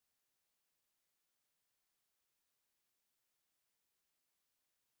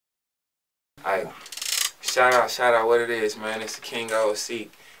Like, shout out what it is, man. It's the King OC.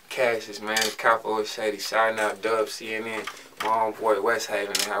 Cassius, man. It's Capo Shady. Shouting out DubCNN, my homeboy West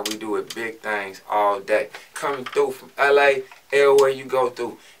Haven, and how we do it big things all day. Coming through from LA, everywhere you go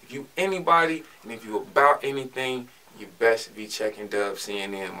through. If you anybody, and if you about anything, you best be checking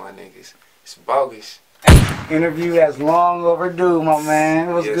DubCNN, my niggas. It's bogus. Interview that's long overdue, my man.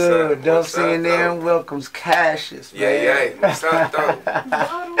 It was good. DubCNN welcomes Cassius. Yeah. What's up, though?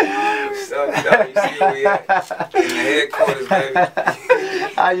 What's up, though? You see where we at? In the headquarters, baby.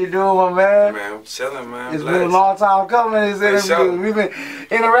 How you doing, my man? Man, I'm chilling, man. It's been a long time coming, this interview. Sure. We've been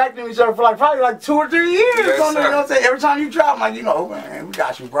interacting with each other for probably 2 or 3 years. Yes, you know what I'm saying? Every time you drop, I'm like, man, we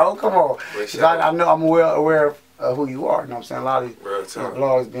got you, bro. Come on. Sure. I know I'm well aware of who you are. You know what I'm saying? A lot of these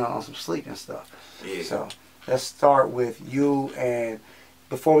blogs been on some sleep and stuff. Yeah. So let's start with you, and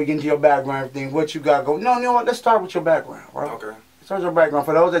before we get into your background and everything, what you got going. No, you know what? Let's start with your background, bro. Okay. Start with your background.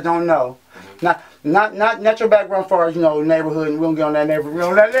 For those that don't know, not your background as far as, neighborhood, and we don't get on that neighborhood, you know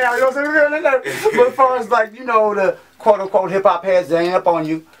what I'm saying? But as far as the quote-unquote hip-hop heads that ain't up on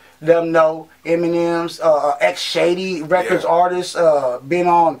you, let them know Eminem's ex-Shady Records artists, been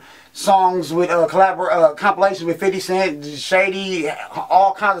on songs with compilations with 50 Cent, Shady,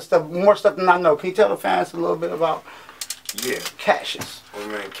 all kinds of stuff, more stuff than I know. Can you tell the fans a little bit about Cassius? Well,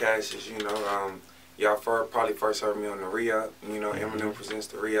 man, Cassius, y'all probably first heard me on the re-up. Eminem presents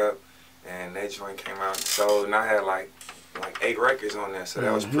the re-up, and that joint came out and sold, and I had like 8 records on there, so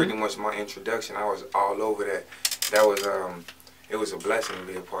that was pretty much my introduction. I was all over that. That was it was a blessing to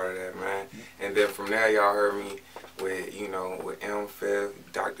be a part of that, man. And then from there, y'all heard me with with M5,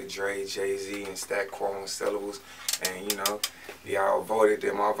 Dr. Dre, Jay-Z, and Stack Quo on syllables, and y'all voted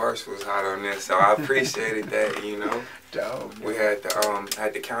that my verse was hot on this, so I appreciated that. Dope, we had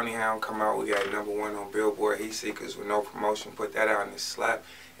the County Hound come out. We got #1 on Billboard Heat Seekers with no promotion. Put that out in this slap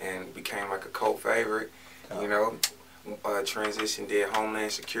and became like a cult favorite. Transition did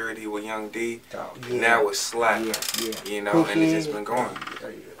Homeland Security with Young D. Now it's Slap. And it's just been going.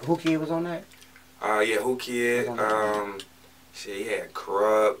 Who Kid was on that? Who Kid? He had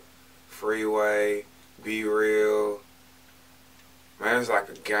Corrupt, Freeway, Be Real. Man, it was like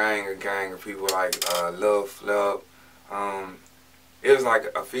a gang of people like Lil Flip. It was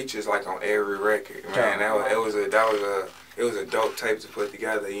like a features like on every record. Man, it was a dope tape to put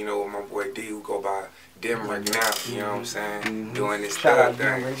together. With my boy D, who go by Demrick now. You know what I'm saying? Doing this stuff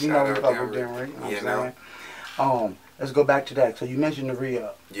thing. Shout out Demrick. Let's go back to that. So you mentioned the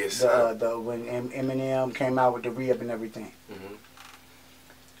re-up. Yes, sir. When Eminem came out with the re-up and everything.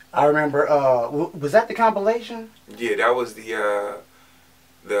 I remember. Was that the compilation? Yeah, that was the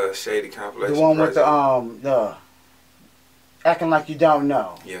Shady compilation. The one with the Acting Like You Don't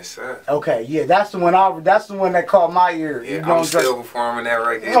Know. Yes, sir. Okay, yeah, that's the one. That's the one that caught my ear. Yeah, I'm still performing that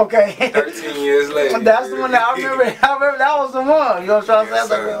record. Okay. 13 years later. That's the one that I remember. I remember that was the one. You know what I'm trying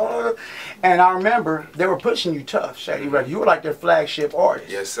to say? And I remember they were pushing you tough, Shady Records. You were like their flagship artist.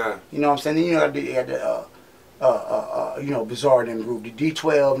 Yes, sir. You know what I'm saying? Then you had the Bizarre them group, the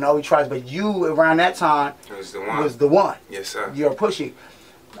D12, and all we tried. But you around that time was the one. Was the one. Yes, sir. You were pushing,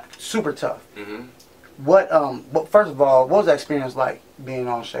 super tough. What first of all, what was that experience like being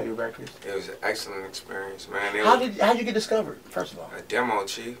on Shady Records? It was an excellent experience, man. How'd you get discovered, first of all? A demo,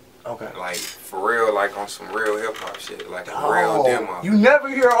 chief. Okay. Like, for real, like on some real hip-hop shit. Like a real demo. You never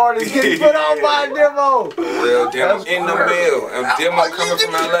hear artists get put on by a demo. Real demo. That's in the mail. A demo coming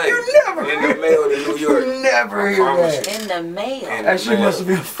from LA. You never in the mail to New York. You never hear that. In the mail. That shit must have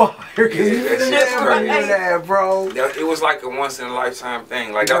been fire. Yeah, you never hear that, bro. It was like a once-in-a-lifetime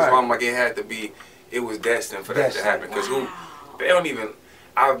thing. Like, that's why I'm like, it had to be, it was destined for that to happen. Because they don't even,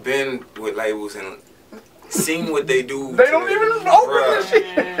 I've been with labels and seen what they do. They don't even open this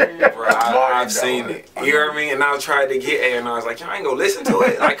shit. Bro, I've seen it. You know what I mean? And I tried to get A, and I was like, I ain't gonna listen to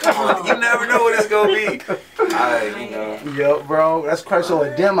it. Like, come on, you never know what it's gonna be. Yo, bro, that's crazy. So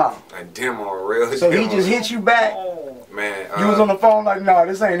a demo. A demo, a real so demo. he just hit you back? Man. You was on the phone like, no,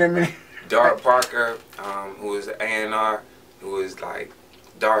 this ain't in me. Dart Parker, who was the A&R, who was like,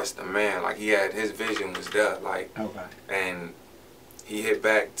 Dart's the man. Like, he had, his vision was there. Like, and he hit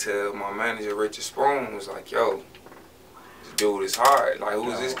back to my manager, Richard Spoon, and was like, yo, this dude is hard. Like,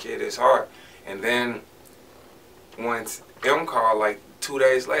 who's this kid? It's hard. And then once M called, like 2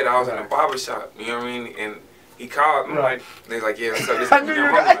 days later, I was in a barber shop, you know what I mean? And he called me, like, they was like, yeah, what's up? This is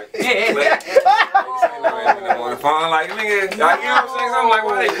your mom. Like, on the phone, like, nigga, like, you know what I'm saying? So I'm like,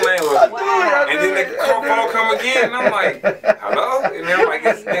 why they playing with me? And then the phone come again, and I'm like, hello? And they're like,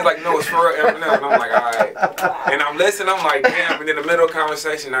 no, it's for real Eminem. And I'm like, all right. And I'm listening, I'm like, damn, and in the middle of the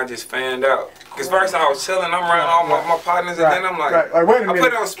conversation, I just fanned out. Because first I was chilling, I'm around all my partners, and then I'm like, wait a minute. I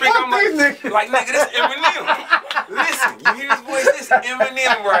put it on speaker, I'm like, nigga, this Eminem. Listen, you hear his voice, this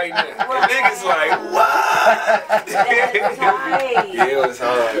Eminem right now. And niggas like, what? Yeah, it was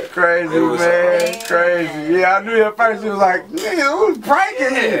hard. Crazy, man. Crazy. Yeah, I knew at first he was like, nigga, who's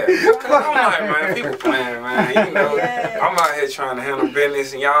pranking me? I'm like, man, people playing, man. You know, I'm out here trying to handle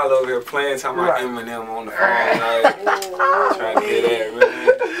business, and y'all over here playing, talking about Eminem on the phone, like, trying to get that,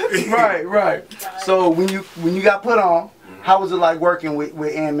 man. Right. So when you got put on, how was it like working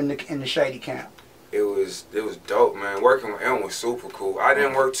with M in the Shady camp? It was dope, man. Working with M was super cool. I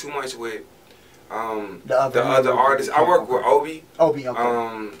didn't work too much with the other artists. I worked with Obi. Okay.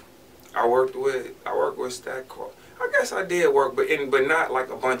 I worked with Stack. I guess I did work, but not like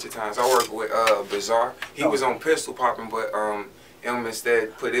a bunch of times. I worked with Bizarre. He was on Pistol Poppin', but M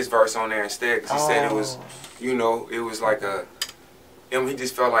instead put his verse on there instead because he said it was, you know, it was like a. He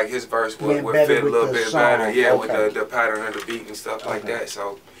just felt like his verse would fit a little bit better, yeah, with the pattern of the beat and stuff like that.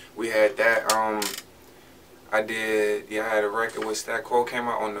 So we had that. I had a record with Stack Quo, came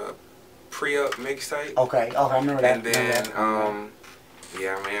out on the Pre-Up mixtape. Okay, I remember that. And then,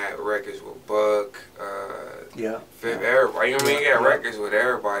 yeah, I mean, I had records with Buck, Fifth, everybody. You know what I mean? I got records with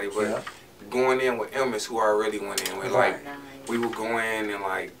everybody, but going in with M is who I really went in with. Like, we would go in and,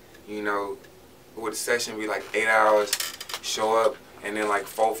 like, you know, with the session be like 8 hours, show up. And then like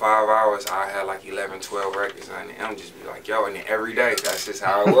 4 or 5 hours, I had like 11, 12 records, and I'm just be like, yo, and then every day, that's just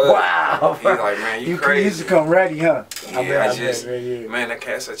how it was. Wow. He's like, man, you crazy. You used to come ready, huh? Yeah, man, that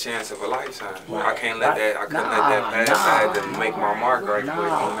cat's a chance of a lifetime. I can't let that, I couldn't let that pass. I had to make my mark right quick, you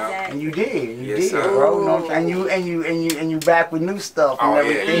know. And you did, you yes, did, bro. And you back with new stuff and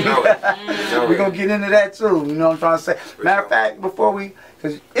everything. Yeah, We're gonna get into that too. You know what I'm trying to say. Matter of fact, before we.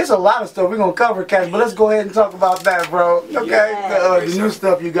 Cause it's a lot of stuff we're gonna cover, Cash, but let's go ahead and talk about that, bro. Okay, the new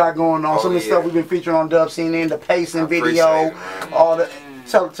stuff you got going on, some of the stuff we've been featuring on DubCNN, the pacing video, all the.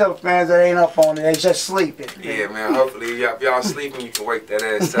 Tell the fans that ain't up on it, they just sleeping. Yeah, man. Hopefully, if y'all sleeping, you can wake that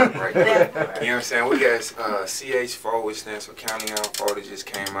ass up right there. You know what I'm saying? We got CH4, which stands for County on 4, that just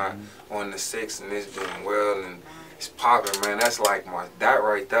came out on the 6th, and it's doing well and it's popping, man. That's like that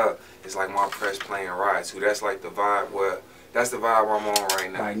right there is like my press playing ride too. That's like the vibe where. That's the vibe I'm on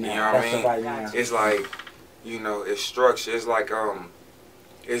right now. You know what I mean? It's like, you know, it's structure. It's like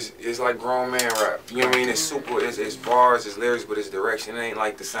it's like grown man rap. You know what I mean? It's super. It's bars, it's lyrics, but it's direction. It ain't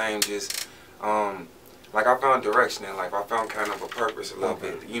like the same. Just like I found direction in life. I found kind of a purpose a little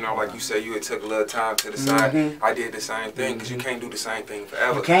bit. You know, like you said, you had took a little time to the side. I did the same thing because you can't do the same thing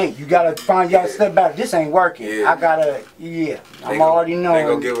forever. You can't. You gotta step back. This ain't working. I gotta. I'm already knowing.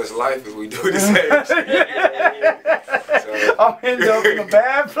 They gonna give us life if we do the same shit. I'm ending up in a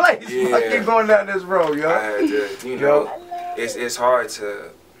bad place. I keep going down this road, yo. I had to, you know, it's hard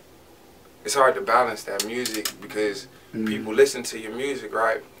to balance that music because people listen to your music,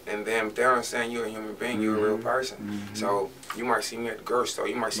 right? And then they don't understand you're a human being, you're a real person. So you might see me at the grocery store,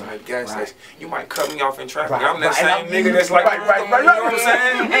 you might see me at the gas station, you might cut me off in traffic. I'm that same nigga that's like, you know what I'm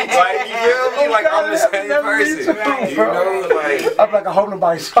saying? Like, you feel me? Like, I'm the same person. You know, like. I'm like, I hope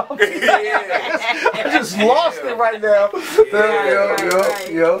nobody saw me. I just lost it right now. That's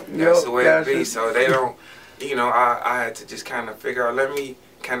the way it be. So they don't, you know, I had to just kind of figure out, let me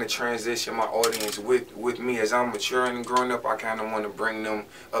kind of transition my audience with me as I'm maturing and growing up. I kind of want to bring them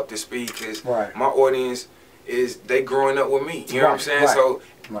up to speed because my audience they growing up with me. You know what I'm saying? So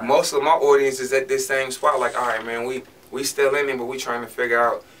most of my audience is at this same spot. Like, all right, man, we still in it, but we trying to figure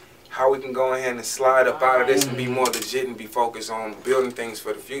out how we can go ahead and slide up out of this and be more legit and be focused on building things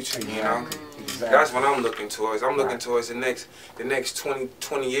for the future. You know, that's what I'm looking towards. I'm looking towards the next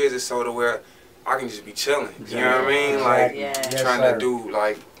 20 years or so to where I can just be chilling. You know what I mean? Like trying to do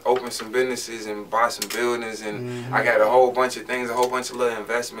like open some businesses and buy some buildings, and I got a whole bunch of things, a whole bunch of little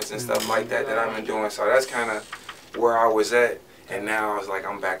investments and stuff like that I've been doing. So that's kind of where I was at, and now I was like,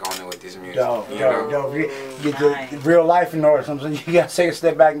 I'm back on it with this music. Get the real life in order. Sometimes you gotta take a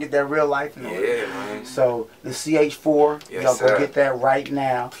step back and get that real life in order. Yeah, man. So the CH4, y'all go get that right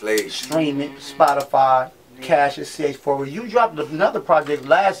now. Please. Stream it, Spotify. Cash at CH4. You dropped another project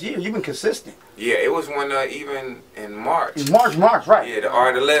last year. You've been consistent. Yeah, it was one even in March. In March, right? Yeah, the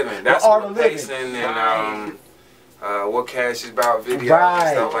Art of Living. That's what pacing and what Cash is about, video and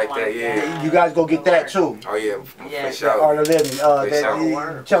stuff like that. Yeah. You guys go get that too. Oh yeah, for sure. The Art of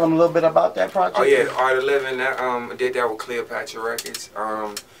Living. Tell them a little bit about that project. Oh yeah, the Art of Living. That I did that with Cleopatra Records.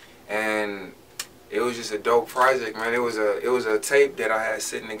 And it was just a dope project, man. It was a tape that I had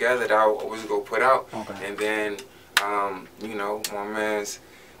sitting together that I was gonna put out, and then you know, my man's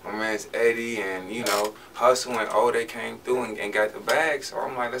my man's Eddie and, you know, Hustle and O, they came through and got the bag. So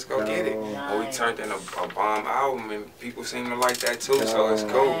I'm like, let's go get it. Nice. And we turned in a bomb album, and people seem to like that too, so it's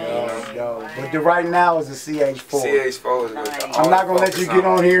cool, you know. But the right now is the CH4. CH4 is with the I'm not gonna let you get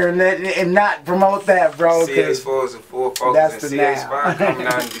on here and not promote that, bro. CH4 is a full focus, and CH5 coming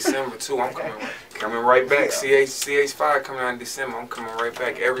out in December too. I'm coming right back. CH5 coming out in December. I'm coming right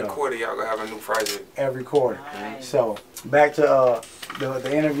back. Every quarter, y'all gonna have a new project. Every quarter. So back to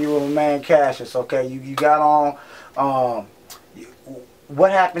the interview with my man Cassius. Okay, you got on.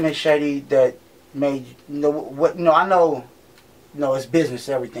 What happened at Shady that made what? No, I know. No, it's business,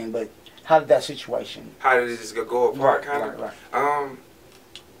 everything. But how did that situation? How did it just go apart? Right.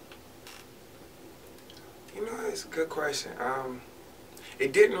 You know, it's a good question.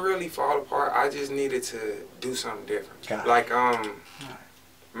 It didn't really fall apart. I just needed to do something different. Like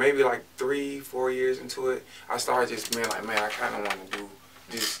maybe like 3-4 years into it, I started just being like, man, I kind of want to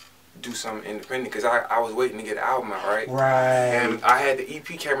do something independent, because I was waiting to get an album out, right? And I had the EP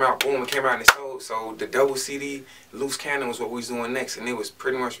came out, boom, it came out and it sold. So the double CD, Loose Cannon, was what we was doing next, and it was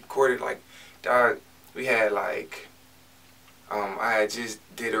pretty much recorded like, dog, we had like, I had just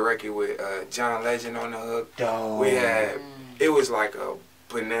did a record with John Legend on the hook. We had, it was like a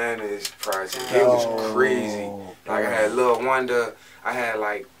bananas project. It was crazy. Like I had Lil Wonder, I had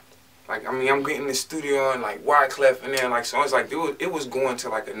like I mean, I'm getting in the studio and like Wyclef and then like songs like it was going to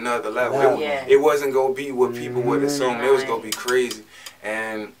like another level. It wasn't gonna be what people would assume. It was gonna be crazy.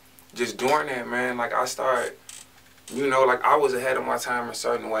 And just doing that, man, like I started, you know, like I was ahead of my time in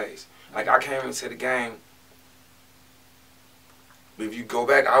certain ways. Like I came into the game. If you go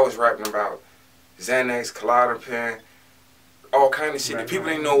back, I was rapping about Xanax, Klonopin, all kind of shit. The people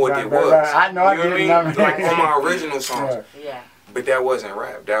didn't know what it was. I know. You know what I mean? Like on my original songs. But that wasn't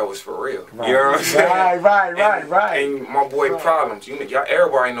rap. That was for real. You know what I'm saying? Right. And my boy Problems. You know, y'all,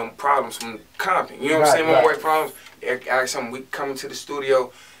 everybody know Problems from Compton. You know what I'm saying? My boy Problems. Asked him, we come to the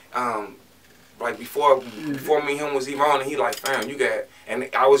studio. Like before me and him was even on, and he like, fam, you got. And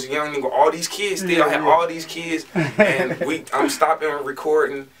I was a young nigga. All these kids still. I had all these kids, and I'm stopping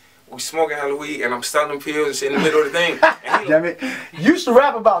recording. We smoking hella weed, and I'm selling pills and shit in the middle of the thing. Damn it. You used to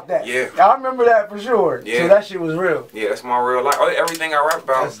rap about that. Yeah. I remember that for sure. Yeah. So that shit was real. Yeah, that's my real life. Everything I rap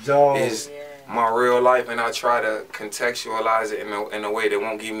about is my real life, and I try to contextualize it in a way that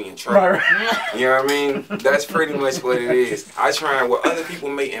won't get me in trouble. You know what I mean? That's pretty much what it is. I try, what other people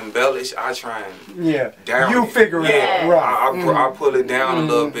may embellish, I try and down you figure it out. Right. I pull it down a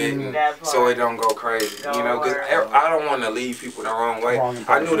little bit so it don't go crazy. You know, because I don't want to lead people the wrong way.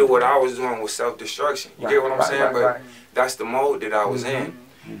 I knew that what I was doing was self-destruction. You get what I'm saying? But that's the mode that I was in.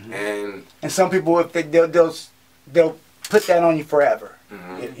 And some people, if they'll put that on you forever. You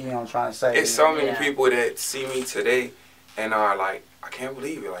know what I'm trying to say? It's so many people that see me today and are like, I can't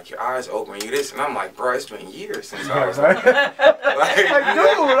believe it. Like, your eyes open, you this. And I'm like, bro, it's been years since I was like, dude, man,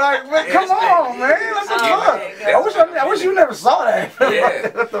 come on, man. What the fuck? I wish you never saw that.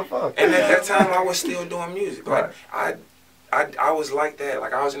 What the fuck? And at that time, I was still doing music. Like, I was like that.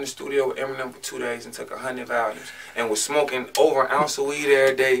 Like, I was in the studio with Eminem for 2 days and took 100 volumes and was smoking over an ounce of weed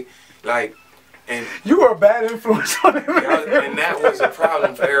every day. Like, and you were a bad influence on him. And that was a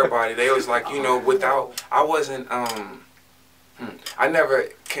problem for everybody. They was like, you know, I wasn't, I never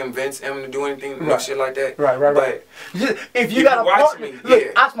convinced him to do anything, no shit like that. But if you got a partner, look,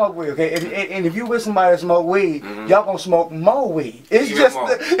 I smoke weed, okay? And if you with somebody that smoke weed, y'all gonna smoke more weed. It's just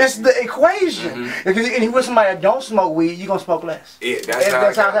it's the equation. If you with somebody that don't smoke weed, you gonna smoke less. Yeah,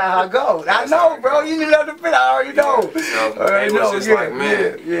 that's how it goes. I know, bro. You need to fit. I already know. It was just like,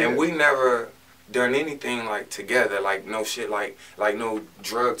 man, and we never done anything like together, like no shit, like no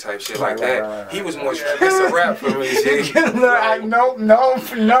drug type shit like that. He was more. It's a rap for me, G.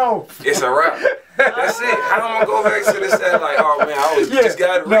 No. It's a rap. That's it. I don't want to go back to the set like, oh man, I was just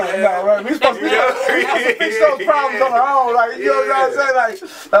got right. We supposed to fix those problems on our own, like you know what I'm saying,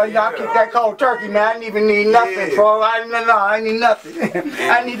 like y'all keep that cold turkey, man. I didn't even need nothing, bro. I need nothing.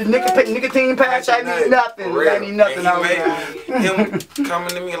 I need the nicotine patch. I need nothing. I need nothing. Him coming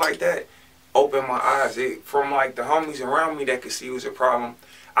to me like that opened my eyes. From like the homies around me that could see it was a problem,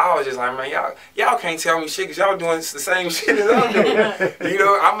 I was just like, man, y'all can't tell me shit because y'all doing the same shit as I'm doing. You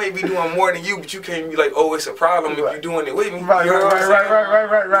know, I may be doing more than you, but you can't be like, oh, it's a problem if you're doing it with me. Right.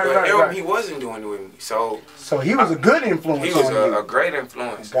 He wasn't doing it with me. So he was a good influence. He was a great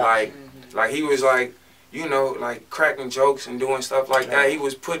influence. Like he was like, you know, like cracking jokes and doing stuff like that. He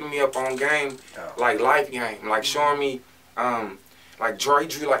was putting me up on game, like life game, like showing me, Like Dre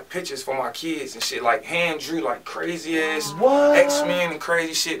drew like pictures for my kids and shit. Like hand drew like crazy ass X-Men and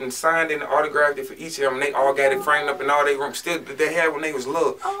crazy shit and signed it and autographed it for each of them. And they all got it framed up in all their rooms. Still, they had when they was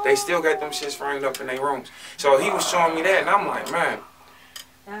little. They still got them shits framed up in their rooms. So he was showing me that, and I'm like, man.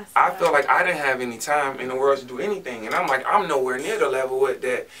 I feel like I didn't have any time in the world to do anything, and I'm like, I'm nowhere near the level with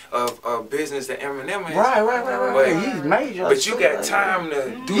that of business that Eminem is. Right. He's major. But you got time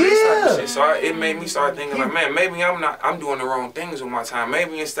to do this type of shit. So it made me start thinking like, man, maybe I'm doing the wrong things with my time.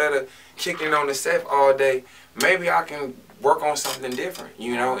 Maybe instead of kicking on the set all day, maybe I can work on something different,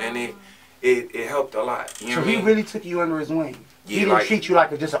 you know? And it helped a lot. You know so what I mean? He really took you under his wing. Yeah, he didn't treat you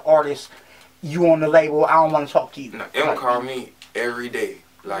like just an artist. You on the label. I don't want to talk to you. No, M called me every day.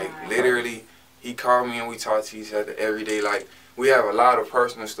 Like, literally, he called me and we talked to each other every day. Like, we have a lot of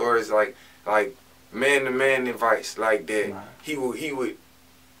personal stories, like man-to-man advice, like that. He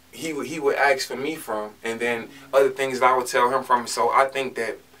would ask for me from, and then other things that I would tell him from. So I think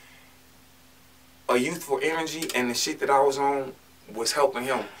that a youthful energy and the shit that I was on was helping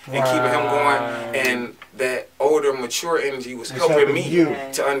him and keeping him going, and that older, mature energy was helping me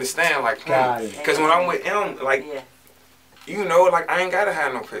to understand, like, because when I'm with him, like. You know, like, I ain't gotta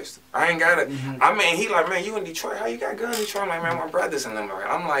have no pistol. I ain't gotta, I mean, he like, man, you in Detroit, how you got guns in Detroit? I'm like, man, my brothers in them.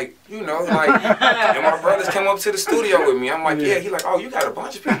 I'm like, you know, like, and my brothers came up to the studio with me. I'm like, yeah. He like, oh, you got a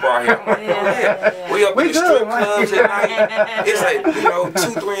bunch of people out here. I'm like, oh, yeah. We up in the strip clubs at night. It's like, you know,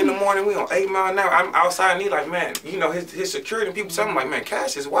 2, 3 in the morning. We on 8 Mile an Hour. I'm outside and he like, man, you know, his security people tell him like, man,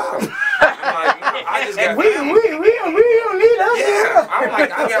 Cash is wild. I'm like, no, I just got family. We don't need us. Yeah, I'm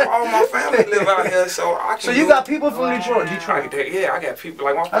like, I got all my family live out here, so I can. So you got people from Detroit. Yeah, I got people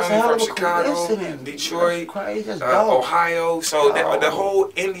like my family from Chicago, Detroit, Ohio. So the whole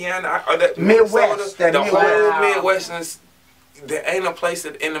Indiana, the Midwest, the whole Midwest. There ain't a place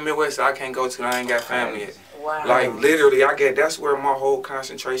in the Midwest that I can't go to that I ain't got family in. Like literally, that's where my whole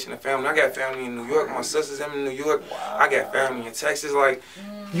concentration of family. I got family in New York. My sisters in New York. I got family in Texas. Like,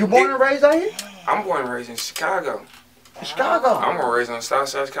 you born and raised out here? I'm born and raised in Chicago. Chicago. I'm born and raised on the South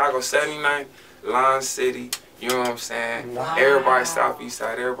Side of Chicago, 79, Line City. You know what I'm saying? Everybody Southeast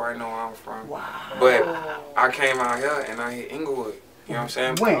Side, everybody know where I'm from. But I came out here and I hit Inglewood. You know what I'm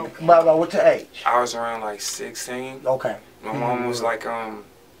saying? When? About what age? I was around like 16. Okay. My mom was like,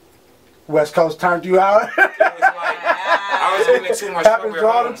 West Coast turned you out? I was getting too much trouble at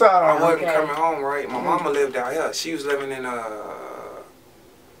all the time. I wasn't coming home, right? My mama lived out here. She was living in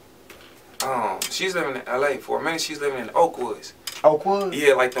she's living in LA. For a minute, she's living in Oakwoods. Oakwood?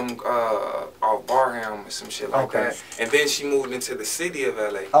 Yeah, like them off Barham or some shit like that. And then she moved into the city of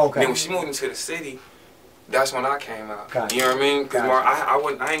LA. And then when she moved into the city, that's when I came out. You know what I mean? Because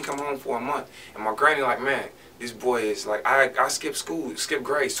I ain't come home for a month. And my granny like, man, this boy is like, I skipped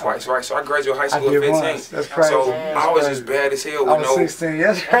grades twice, right? So I graduated high school at 15. That's crazy. So I was just bad as hell with I was 16.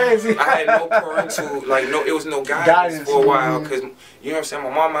 That's crazy. I had no parental, like, it was no guidance for a while. Because, you know what I'm saying, my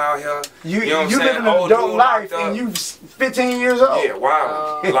mama out here, you know what I'm saying? You living an adult life and you 15 years old. Yeah,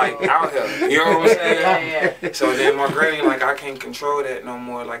 wow. Like, out here. You know what I'm saying? So then my granny, like, I can't control that no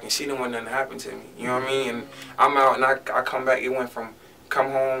more. Like, and she didn't want nothing to happen to me. You know what I mean? And I'm out and I come back. It went from come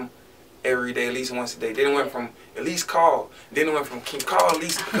home every day, at least once a day. Then it went from at least call. Then it went from call at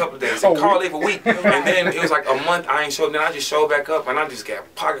least a couple of days. And call every week. And then it was like a month I ain't showed. Then I just showed back up and I just got a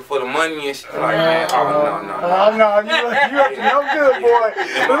pocket full of money and shit. Like, man, no. You up to no good, boy.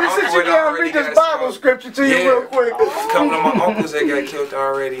 Let me sit you down and read this Bible scripture to you real quick. A couple of my uncles that got killed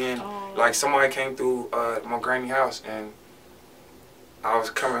already, and like somebody came through my granny's house and I was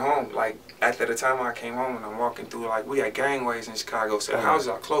coming home, like, after the time I came home and I'm walking through, like, we had gangways in Chicago, so the houses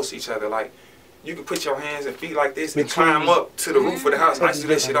are close to each other. Like, you could put your hands and feet like this and climb up to the roof of the house. I used to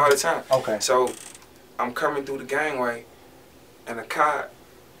do that shit all the time. So, I'm coming through the gangway, and a car,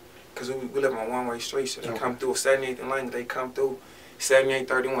 because we live on a one-way street, so they come through 78th and Lane, they come through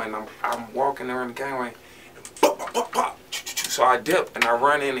 7831, and I'm walking around the gangway, and pop, pop, pop. So I dip, and I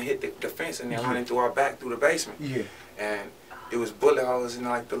run in and hit the fence, and then running through our back through the basement. And it was bullet holes in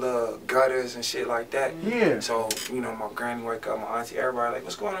like the little gutters and shit like that. So, you know, my granny wake up, my auntie, everybody like,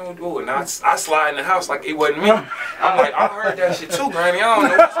 what's going on with you? And I slide in the house like it wasn't me. I'm like, I heard that shit too, granny. I don't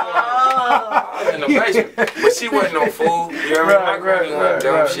know what's going on. I was in the basement. But she wasn't no fool. You know what I mean? My granny wasn't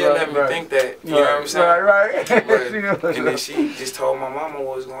dumb. She let me think that. You know what I'm saying? But, and then she just told my mama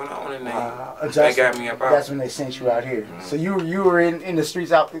what was going on and they got me up out. That's when they sent you out here. So you were in the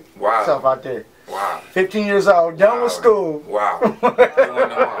streets out there. Wow. 15 years old, done with school. Wow.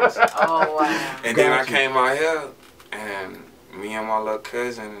 And then I came out here, and me and my little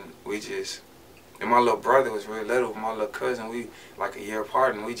cousin, and my little brother was real little. My little cousin, we like a year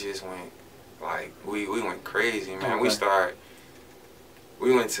apart, and we just went, like, we went crazy, man. We started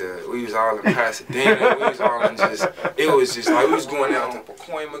we was all in Pasadena, we was all in it was just like, we was going out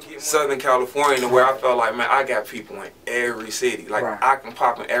to Southern California where I felt like, man, I got people in every city. Like, I can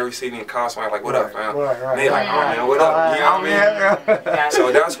pop in every city and call somebody like, what up, fam? And they like, oh, man, what up? You know what I mean?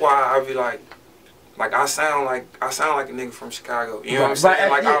 So that's why I be like I sound like a nigga from Chicago. You know what I'm saying?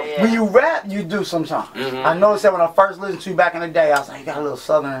 Like, when you rap, you do sometimes. I noticed that when I first listened to you back in the day, I was like, you got a little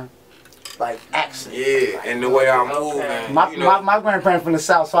Southern, like, accent. Yeah, and the way I move, man. My grandparents from the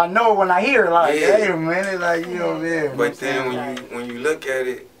South, so I know when I hear it, like, hey, man, it's like, you know, yeah. But then when you look at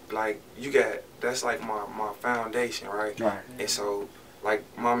it, like, you got, that's like my foundation, right? Right. And so, like,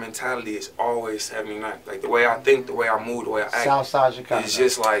 my mentality is always 79. Like, the way I think, the way I move, the way I act. Southside Chicago. It's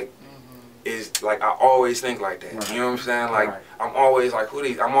just like, is like, I always think like that. You know what I'm saying? Like, I'm always like,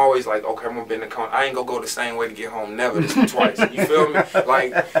 I'm always like, okay, I'm gonna bend the corner. I ain't gonna go the same way to get home, never twice. You feel me?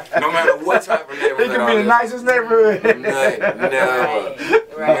 Like, no matter what type of neighborhood. It can be the nicest neighborhood. Never.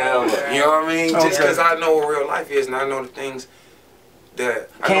 You know what I mean? Just because I know what real life is and I know the things that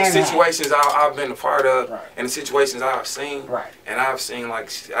I know situations I've been a part of and the situations I've seen. And I've seen,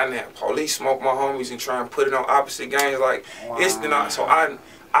 like, I done had police smoke my homies and try and put it on opposite gangs. Like, it's not, so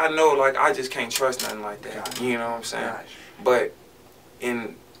I know, like, I just can't trust nothing like that. You know what I'm saying? But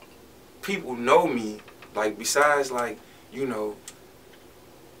people know me, like, besides, like, you know,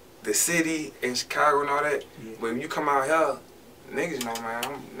 the city and Chicago and all that. But when you come out here, niggas know, man.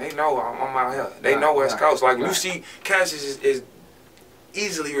 They know I'm out here. They know West Coast. Like, you see, Cassius is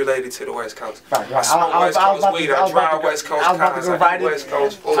easily related to the West Coast. I smoke West Coast weed. I drive West Coast cars. I do West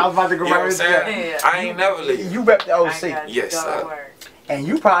Coast food. I was about to go right there. I ain't never leave. You rep the OC. Yes, sir. And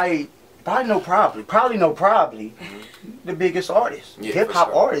you probably know the biggest artist,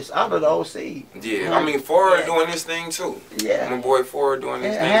 hip-hop artist out of the OC. Yeah, I mean, Ford doing this thing too. Yeah. My boy Ford doing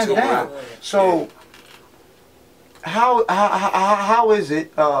this thing too. Down. So, how is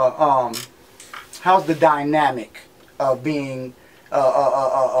it, how's the dynamic of being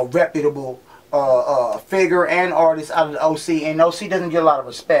a reputable figure and artist out of the OC, and OC doesn't get a lot of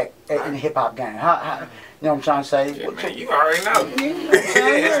respect in the hip-hop game? How you know what I'm trying to say? Yeah, man, you already know.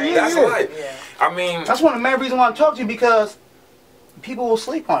 That's life. I mean, that's one of the main reasons why I talk to you, because people will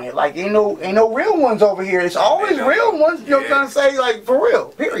sleep on it. Like, ain't no real ones over here. It's always real ones. You know what I'm trying to say? Like, for real.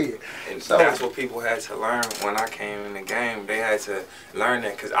 Period. And so that's what people had to learn when I came in the game. They had to learn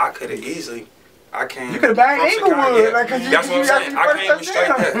that, because I could have easily. You could have banged Inglewood. Like, that's what I'm saying. I came straight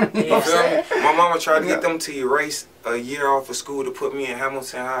there. You feel me? My mama tried to get them to erase a year off of school to put me in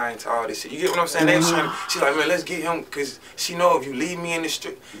Hamilton High and all this shit. You get what I'm saying? They was trying to, she's like, man, let's get him, because she know if you leave me in the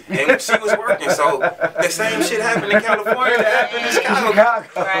street. And she was working, so the same shit happened in California that happened in Chicago.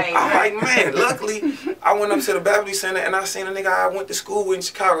 I'm like, man, luckily, I went up to the Baptist Center and I seen a nigga I went to school with in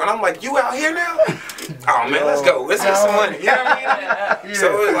Chicago. And I'm like, you out here now? Oh, man, let's go. Let's get some money. You know what I mean?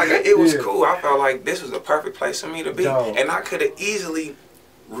 So it was like, it was cool. I felt like this was the perfect place for me to be. And I could have easily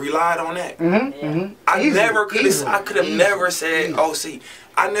relied on that. I could have never said OC.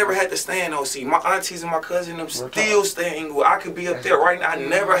 I never had to stay in OC. My aunties and my cousin them still stay in Inglewood. I could be up there right now. I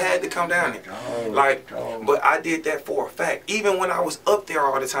never had to come down there. Like, but I did that for a fact. Even when I was up there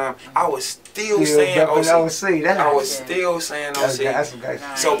all the time, I was still saying OC. I was still saying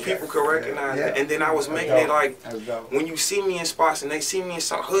OC. So people could recognize it. And then I was making it like, when you see me in spots and they see me in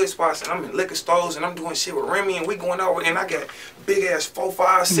some hood spots and I'm in liquor stores and I'm doing shit with Remy and we going over and I got big ass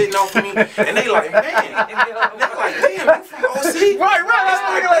 4-5 sitting off of me and they like, man, they like, damn, you from OC? Right.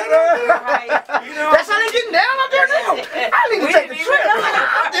 You know, that's how they getting down out there now. I need to take a trip.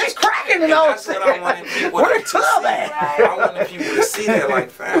 It's cracking and all. That's what I wanted people to see. I wanted people to see that, like,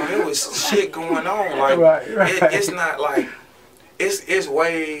 fam, it was shit going on. Like, it's not like, it's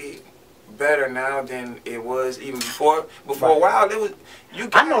way better now than it was even before. Before a while, it was.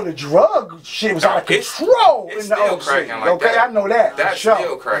 I know the drug shit was out of control in the OC. Okay, I know that. That's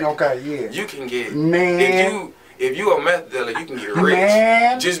still cracking. Okay, yeah. You can get, if you a meth dealer, you can get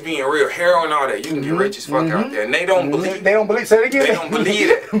rich. Just being real, heroin, all that, you can get rich as fuck out there. And they don't believe. They don't believe. Say it again. They don't believe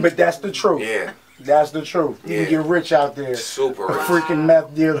it. But that's the truth. Yeah. That's the truth. You can get rich out there. Super rich. A freaking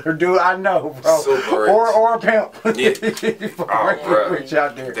meth dealer, dude. I know, bro. Super rich. Or a pimp. Yeah. Oh, rich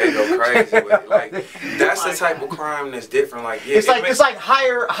out there. They go crazy with it. Like, that's the type of crime that's different. Like, it's like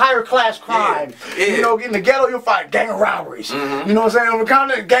higher class crime. You know, in the ghetto you'll fight gang robberies. You know what I'm saying? On the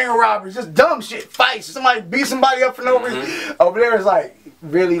continent, gang robberies, just dumb shit, fights. Somebody beat somebody up for no reason. Over there is like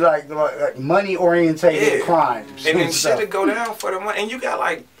really like money orientated crimes. And then shit to go down for the money. And you got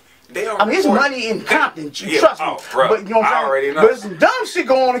like. I mean, it's money in Compton, trust me. Bro, but you know what I'm saying? But there's some dumb shit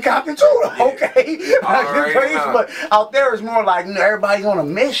going on in Compton too, okay? But out there it's more like, you know, everybody's on a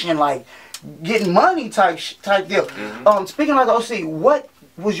mission, like getting money type deal. Speaking like OC, what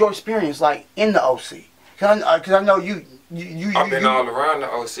was your experience like in the OC? Cause I know you. I've been all around the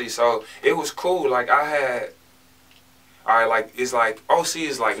OC, so it was cool. Like I had, like it's like OC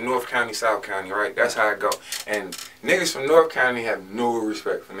is like North County, South County, right? That's how it go. And niggas from North County have no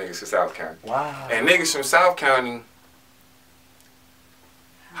respect for niggas from South County. Wow. And niggas from South County,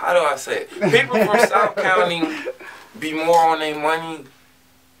 how do I say it? People from South County be more on their money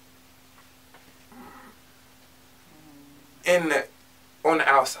on the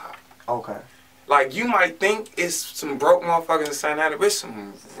outside. Okay. Like, you might think it's some broke motherfuckers in Santa Ana, but it's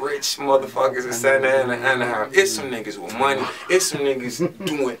some rich motherfuckers in Santa Ana and Anaheim. It's some niggas with money. It's some niggas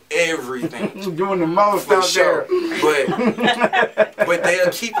doing everything. Doing the most for out sure. there. But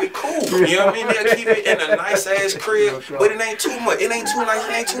they'll keep it cool. You know what I mean? They'll keep it in a nice ass crib, but it ain't too much. It ain't too nice.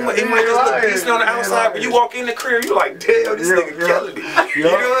 It ain't too much. It might just look decent on the outside, but you walk in the crib, you like, damn, this nigga killing it. You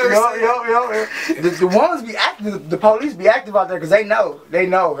know what I'm saying? The ones be active. The police be active out there because they know. They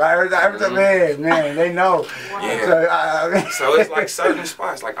know. I heard that, man, they know. Yeah. So it's like certain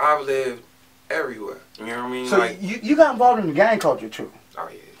spots. Like I've lived everywhere. You know what I mean? So like, you got involved in the gang culture too. Oh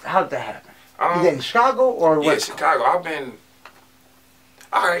yeah. How did that happen? You get in Chicago or what? Yeah, Chicago. I've been.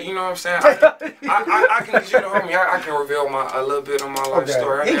 All right, you know what I'm saying? I can get you the homie. I can reveal a little bit of my life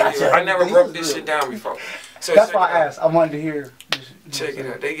story. I never broke this shit down before. So that's why I asked. I wanted to hear. Check it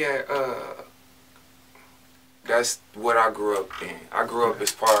out. They got that's what I grew up in. I grew up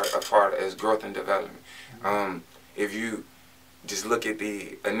as as growth and development. If you just look at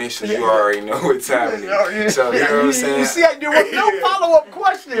the initials, you already know what time it is. So, you know what I'm saying? You see, there was no follow-up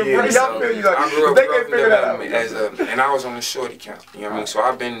question. Yeah, so I grew up growth and development and I was on the shorty count. You know what I mean? So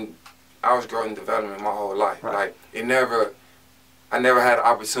I was growth and development my whole life. Like, I never had an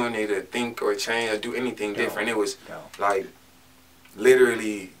opportunity to think or change or do anything different. It was like,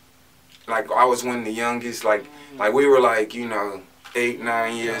 literally, like I was one of the youngest. Like we were like, you know, 8,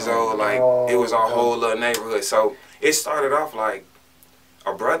 9 years old. Like it was our whole little neighborhood. So it started off like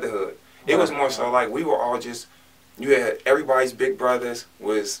a brotherhood. It was more so like we were all just, you had everybody's big brothers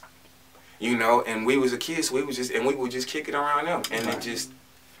was, you know, and we was a kid, so we would just kick it around them, and it just.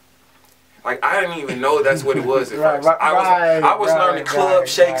 Like, I didn't even know that's what it was at first. I was learning club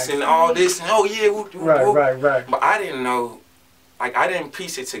shakes and all this, and oh yeah, but I didn't know, like, I didn't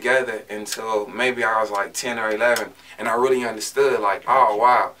piece it together until maybe I was like 10 or 11, and I really understood, like, oh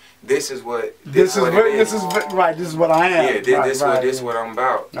wow, this is what this is what I am. Yeah, this is what I'm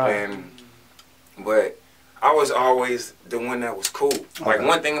about. But I was always the one that was cool. Like,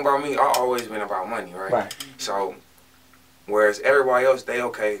 one thing about me, I always been about money, right? So. Whereas everybody else, they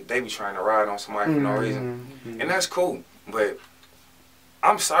be trying to ride on somebody for no reason. And that's cool. But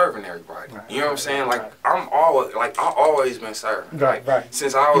I'm serving everybody. You know what I'm saying? Like, I always been serving.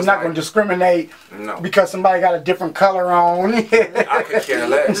 Since I was. You're not going to discriminate because somebody got a different color on. I could care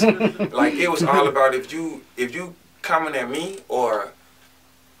less. Like, it was all about if you coming at me or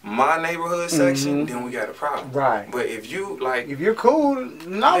my neighborhood section, then we got a problem. But if you like, if you're cool,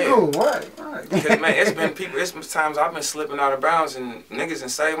 cool. Right. Because man, it's times I've been slipping out of bounds and niggas and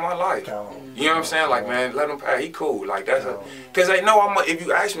saved my life. You know what I'm saying? Like, man, let him pass. He cool. Like that's because they know if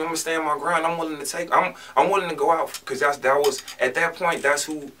you ask me, I'm gonna stand my ground. I'm willing to take. I'm willing to go out because that was at that point. That's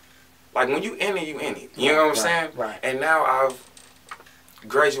who. Like when you in it, you in it. You know what I'm saying? And now I've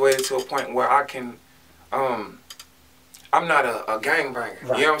graduated to a point where I can. I'm not a gangbanger, you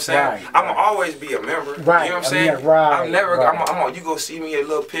know what I'm saying? I'm gonna always be a member, you know what I'm saying? I'm never, you go see me at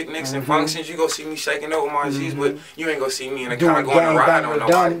little picnics and functions, you go see me shaking over my G's, but you ain't gonna see me in a car going to ride on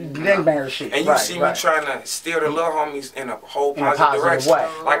nobody. Shit. And you see me trying to steer the little homies in a whole positive direction.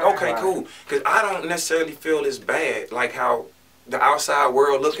 Like, okay, cool, because I don't necessarily feel it's bad, like how the outside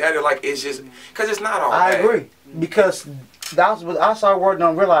world look at it, like it's just, because it's not all bad. I agree, because that's what outside world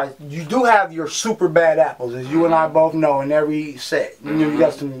don't realize. You do have your super bad apples, as you and I both know, in every set. You know, you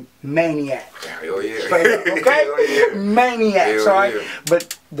got some maniacs. Okay? Maniacs, right?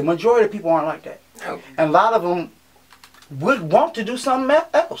 But the majority of people aren't like that. And a lot of them would want to do something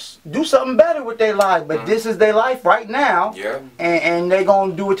else. Do something better with their life. But this is their life right now. And they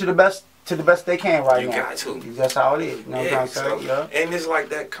gonna do it to the best they can right now. You got to. That's how it is. You know what I'm saying? And it's like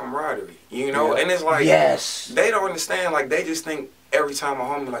that camaraderie, you know? And it's like, they don't understand, like, they just think every time a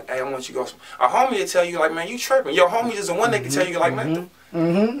homie like, hey, I want you to go. A homie will tell you, like, man, you tripping. Your homie is the one that can tell you, like, man,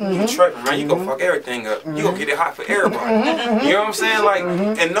 you tripping, man. You go fuck everything up. You go get it hot for everybody. You know what I'm saying? Like,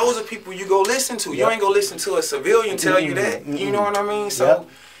 and those are people you go listen to. You ain't go listen to a civilian tell you that. You know what I mean? So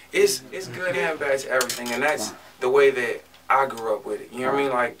it's good and bad to everything. And that's the way that I grew up with it. You know what I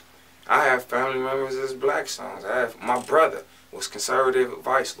mean? Like, I have family members as black songs. I have my brother was conservative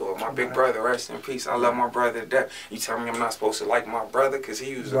advice lord. My big brother, rest in peace. I love my brother to death. You tell me I'm not supposed to like my brother because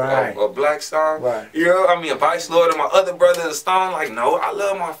he was a black song? Right. You know, I mean, advice lord and my other brother is stone. Like, no, I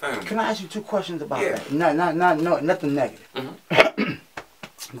love my family. Can I ask you 2 questions about that? No, nothing negative.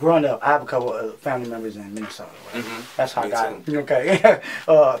 Growing up, I have a couple of family members in Minnesota. Right? That's how I got it. Okay.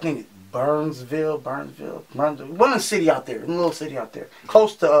 I think Burnsville, one of the city out there, a little city out there,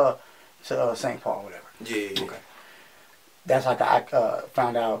 close to St. Paul, whatever. Yeah. Okay. That's like I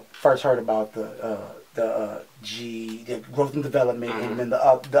found out, first heard about the growth and development, and then the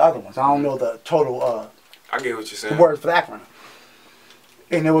other ones. I don't know the total. I get what you're saying. The words for the acronym.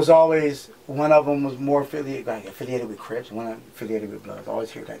 And it was always, one of them was more affiliated with Crips, one affiliated with Bloods. I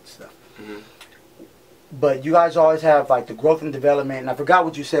always hear that stuff. But you guys always have like the growth and development, and I forgot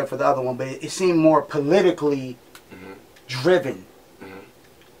what you said for the other one, but it seemed more politically driven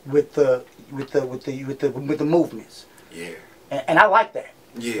with the movements. Yeah. And I like that.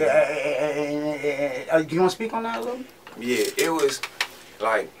 Yeah. Do you want to speak on that a little? Yeah, it was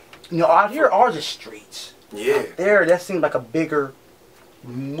like, you know, out here are the streets. Yeah. Out there, that seemed like a bigger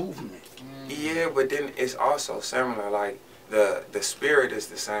movement. Yeah, but then it's also similar. Like the spirit is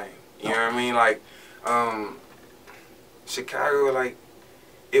the same. You know what I mean? Like Chicago, like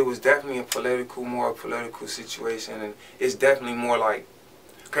it was definitely a more political situation, and it's definitely more like,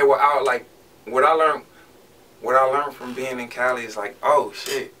 okay, well, what I learned from being in Cali is like, oh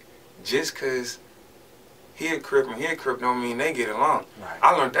shit, just cause he a Crip and he a Crip don't mean they get along. Right.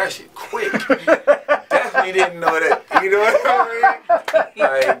 I learned that shit quick. Definitely didn't know that. You know what I mean?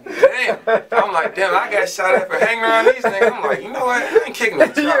 Like, damn. I'm like, damn, I got shot at for hanging around these niggas. I'm like, you know what? I ain't kicking no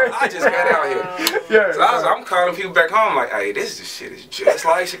trouble. I just got out here. So I'm calling people back home like, hey, this shit is just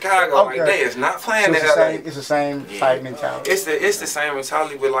like Chicago. Like, they is not playing that. It's the same type mentality. It's the same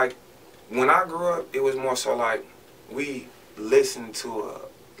mentality, but like, when I grew up, it was more so like, we listened to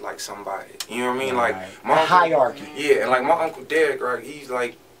like somebody. You know what I mean? Like, my hierarchy. Yeah, and like my Uncle Derek, right, he's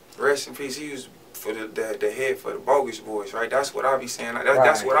like, rest in peace, he was for the head for the Bogus Boys, right? That's what I be saying.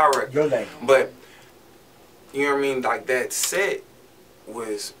 That's what I reckon. Your name. But you know what I mean? Like that set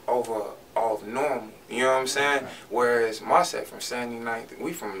was off normal. You know what I'm saying? Right. Whereas my set from 79th,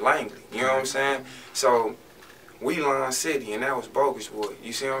 we from Langley. You know what I'm saying? So we Line City, and that was Bogus Boy.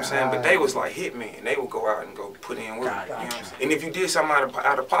 You see what I'm saying? But they was like hitmen. They would go out and go put in work. You know what I'm saying? And if you did something out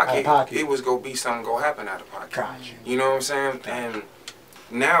of pocket, it was gonna be something go happen out of pocket. You know what I'm saying? And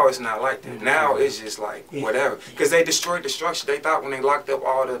now it's not like that. Now it's just like whatever. Because they destroyed the structure. They thought when they locked up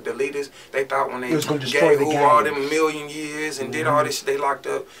all the leaders, they thought when they gave all them 1,000,000 years and did all this shit, they locked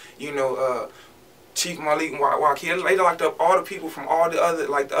up, you know, Chief Malik and Wakil. They locked up all the people from all the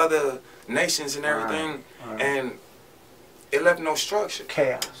other nations and everything. And it left no structure.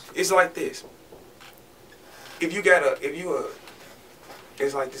 Chaos. It's like this. It's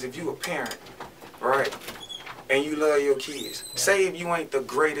like this. If you a parent, right? And you love your kids. Say if you ain't the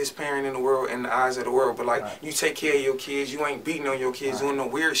greatest parent in the world in the eyes of the world, but like you take care of your kids, you ain't beating on your kids, doing no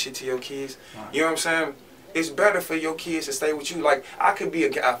weird shit to your kids. You know what I'm saying? It's better for your kids to stay with you. Like I could be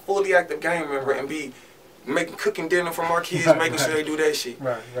a fully active gang member and be cooking dinner for my kids, making sure they do that shit.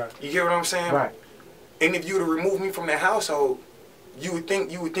 You get what I'm saying? Right. And if you were to remove me from that household, you would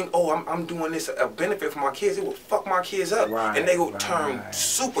think, oh, I'm doing this a benefit for my kids. It would fuck my kids up, and they would turn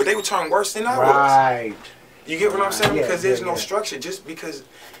they would turn worse than I was. You get what I'm saying? Because there's no structure. Just because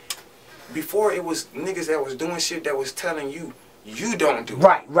before it was niggas that was doing shit that was telling you, you don't do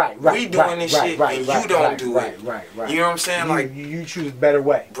it. We doing this shit and you don't do it. You know what I'm saying? Like you choose a better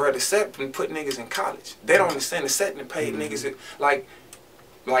way. Bro, the set put niggas in college. They don't understand the set and paid niggas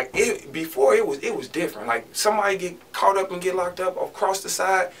before it was different. Like somebody get caught up and get locked up across the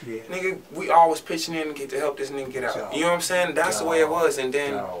side, nigga, we always pitching in to help this nigga get out. You know what I'm saying? That's the way it was. And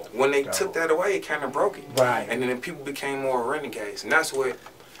then when they took that away, it kind of broke it. And then people became more renegades, and that's where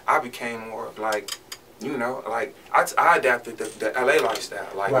I became more of like, you know, like I adapted the LA lifestyle.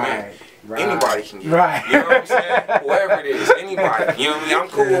 Like man, anybody can get it. You know what I'm saying? Whoever it is, anybody. You know what I mean? I'm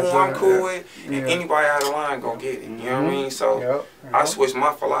cool with who I'm cool with, and anybody out of line gonna get it. You know what I mean? So I switched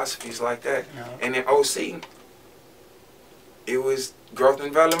my philosophies like that. And in OC, it was growth and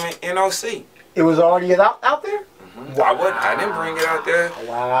development in OC. It was already out there? I didn't bring it out there.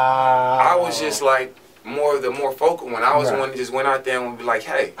 I was just like more focal one. I was the one that just went out there and would be like,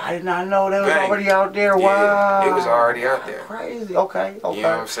 hey. I did not know that was already out there. Wow. It was already out there. Crazy. Okay. You know what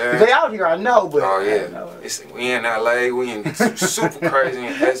I'm saying? They out here, I know, but. Oh, yeah. We in LA, we in super crazy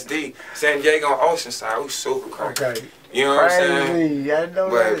in SD. San Diego on Oceanside, we super crazy. Okay. You know what I'm saying? I know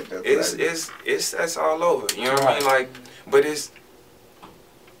but that. It's that's all over. You know what I mean? Like, but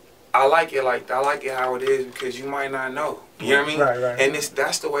I like it like that. I like it how it is because you might not know. You know what I mean? Right. And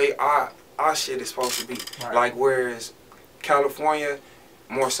that's the way our shit is supposed to be. Right. Like whereas California,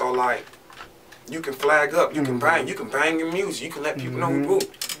 more so like you can flag up, you can bang your music, you can let people know who do.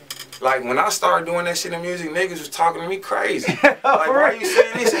 Like when I started doing that shit in music, niggas was talking to me crazy. Like, why you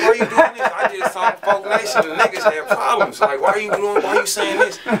saying this? Why you doing this? I did a song for Folk Nation and niggas had problems. Like, why you saying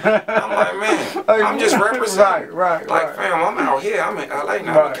this? I'm like, man, I'm just representing. Right. Like, fam, I'm out here. I'm in LA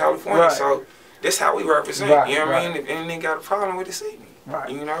now, I'm in California. So this how we represent. You know what I mean? If anything got a problem with it, see me.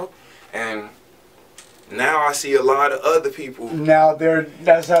 You know? And now I see a lot of other people. Now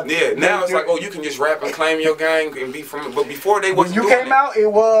that's how. Yeah, now it's like, oh, you can just rap and claim your gang and be from. But before they wasn't doing it. When you came out, it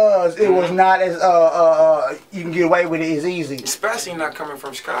was not as you can get away with it as easy. Especially not coming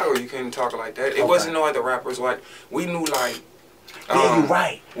from Chicago, you couldn't talk like that. It wasn't no other rappers like we knew like. Yeah, you're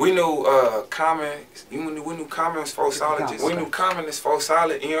right. We knew Common. We knew Common was Folksologist. We knew Common is folk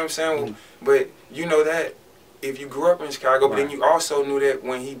solid. You know what I'm saying? But you know that. If you grew up in Chicago, but then you also knew that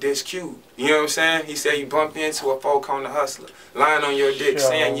when he dissed Q, you know what I'm saying? He said you bumped into a folk on the hustler, lying on your dick,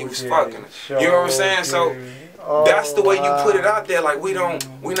 saying you was fucking. You know what I'm saying? So that's the way you put it out there. Like we're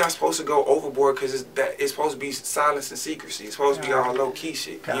not supposed to go overboard because it's supposed to be silence and secrecy. It's supposed to be all low key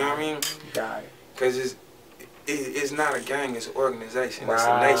shit. You know what I mean? Because it's not a gang, it's an organization. It's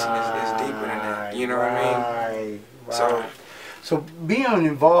a nation. It's deeper than that. You know what I mean? So being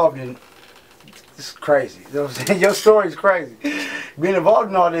involved in it's crazy. You know what I'm saying? Your story's crazy. Being involved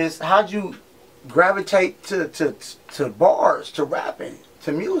in all this, how'd you gravitate to bars, to rapping,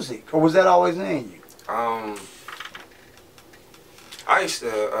 to music? Or was that always in you? I used to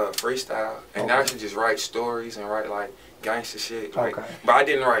freestyle and I used to just write stories and write like gangster shit. Like, but I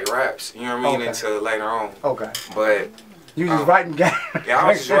didn't write raps, you know what I mean, until later on. But you was just writing yeah, I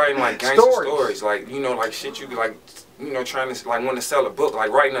was just writing like gangster stories. Like, you know, like shit you could like, you know, trying to like want to sell a book, like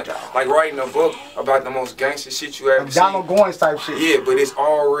writing a book about the most gangster shit you ever seen. Donald Goins type shit. Yeah, but it's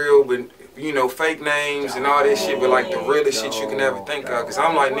all real, but you know, fake names and all this shit, but like the realest shit you can ever think of. Cause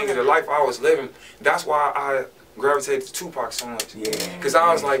I'm like, nigga, the life I was living, that's why I gravitated to Tupac so much. Yeah. Cause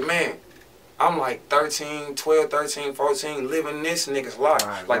I was like, man, I'm like 13, 12, 13, 14, living this nigga's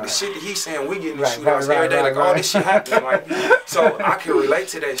life. Like the shit that he's saying, we getting shootouts every day. Like all this shit happening. Like, so I can relate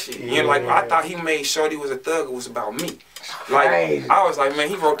to that shit. You know, like I thought he made Shorty Was a Thug. It was about me. Like I was like, man,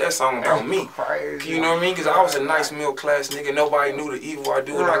 he wrote that song about me. You know what I mean? Cause I was a nice middle class nigga. Nobody knew the evil I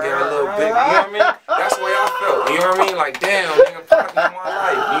do. Like I got a little bit. You know what I mean? That's the way I felt. You know what I mean? Like damn, nigga, Pac my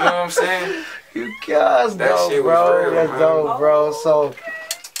life. You know what I'm saying? You guys, that shit was real, that's dope, bro. So.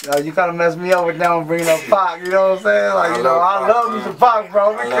 You kind of messed me up with now bringing up Pac, you know what I'm saying? Like, you know, I love me some Pac,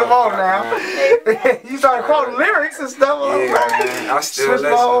 bro. Come on now. You started quoting lyrics and stuff. Yeah, man. I still switched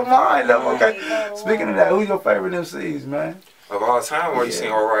my whole mind up. Okay. Speaking of that, who's your favorite MCs, man? Of all time, or you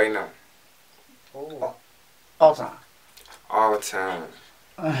sing all right now? All time. All time.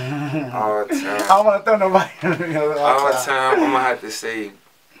 All time. I don't want to throw nobody. All time, I'm going to have to say,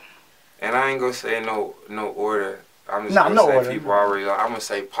 and I ain't going to say no order. I'm just gonna say people already. I'm gonna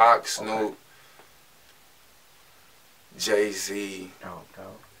say Pac, Snoop, Jay-Z,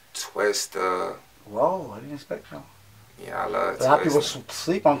 Twista. Whoa, I didn't expect that. Yeah, I love Twista. A lot of people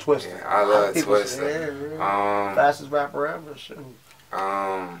sleep on Twista. Yeah, I love Twista. Fastest rapper ever. Shoot.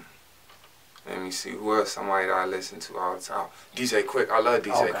 Let me see who else. Somebody that I listen to all the time. DJ Quick. I love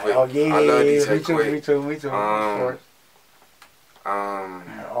DJ Quick. Oh yeah, I love DJ Quick. Me too.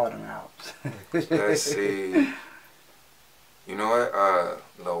 All them out. Let's see. You know what?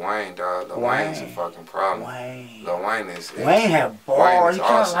 Lil Wayne, dog. Lil Wayne's a fucking problem. Lil Wayne is. Wayne had bars. He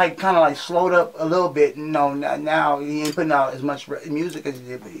kind of like slowed up a little bit. You know, now he ain't putting out as much music as he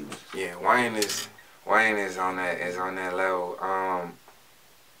did, but he was. Yeah, Wayne is on that level.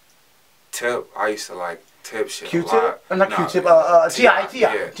 Tip, I used to like Tip shit. Q-Tip? Not Q-Tip.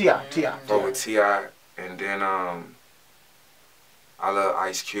 T.I. But with T.I. and then I love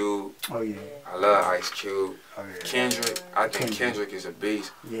Ice Cube. Oh yeah. I love Ice Cube. Oh, yeah. Kendrick. I think Kendrick is a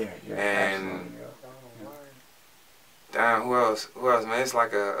beast. Yeah. And damn, who else? Man, it's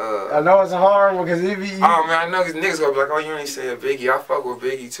like a. I know it's a hard one because oh man, I know because niggas gonna be like, oh, you ain't say a Biggie. I fuck with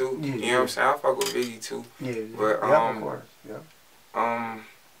Biggie too. Yeah, you know what I'm saying? I fuck with Biggie too. Yeah. But of course. Yeah.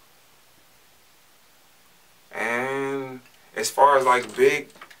 And as far as like big.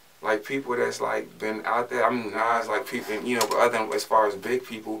 Like people that's like been out there, I mean Nas, like people, you know, but other than as far as big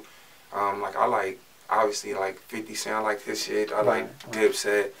people, like I like obviously like 50 Cent, I like his shit, I like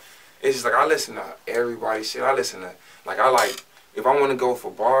Dipset. It's just like I listen to everybody's shit. I listen to like if I want to go for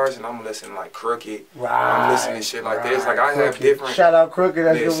bars and I'm gonna listen to like Crooked, I'm listening to shit like this. Like I have different. Shout out Crooked,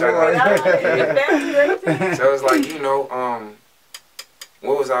 that's your boy. So it's like, you know,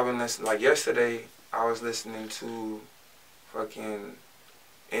 what was I been listening? Like yesterday, I was listening to fucking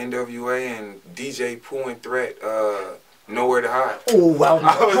NWA and DJ Pooh and Threat, Nowhere to Hide.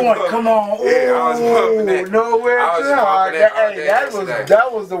 Oh, come on. Yeah, I was bumping that. Nowhere to Hide.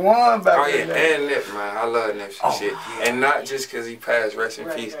 That was the one back in the day. And Nip, man. I love Nip shit. Yeah. And not just because he passed, rest in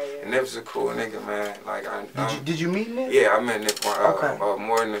peace. Yeah. And Nip's a cool nigga, man. Like, did you meet Nip? Yeah, I met Nip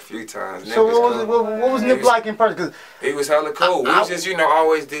more than a few times. So what was Nip like in person? Cause he was hella cool. We just, you know,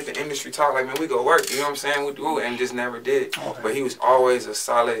 always did the industry talk. Like, man, we go work. You know what I'm saying? We do it and just never did. Okay. But he was always a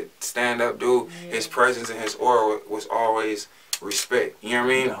solid stand-up dude. Yeah. His presence and his aura was always respect. You know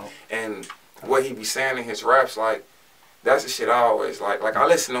what I mean? No. And what he be saying in his raps, like, that's the shit I always like. Like, I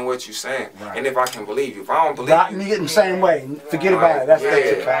listen to what you saying, and if I can believe you. If I don't believe you, me getting the same way. Forget about it.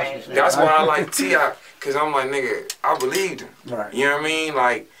 That's why I like T.I. Cause I'm like, nigga, I believed him. Right. You know what I mean?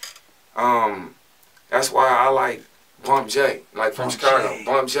 Like, that's why I like Bump J, like from Chicago.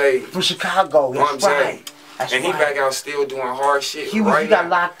 Bump J. From Chicago. Bump J. That's and he back out still doing hard shit. He got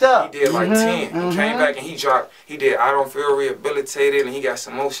locked up. He did like 10. He came back and he did I Don't Feel Rehabilitated, and he got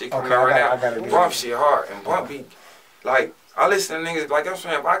some more shit coming out right now. Bump shit hard. And Bump be like, I listen to niggas like I'm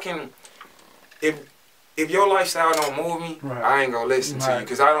saying, if I can, if your lifestyle don't move me, I ain't gonna listen to you,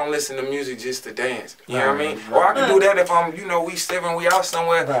 because I don't listen to music just to dance. You know what I mean? Or I can do that if I'm, you know, we out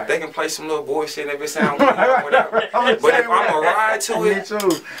somewhere, they can play some little bullshit if it sounds good or whatever. But if I'm gonna ride to it,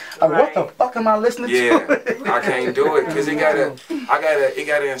 what the fuck am I listening to? I can't do it, because it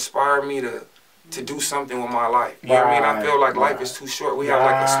gotta inspire me to do something with my life. You know what I mean? I feel like life is too short. We have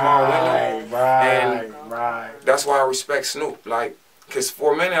like a small window. And that's why I respect Snoop. Like, because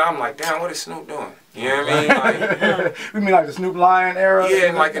for a minute, I'm like, damn, what is Snoop doing? You know what I mean? Like, you mean like the Snoop Lion era? Yeah,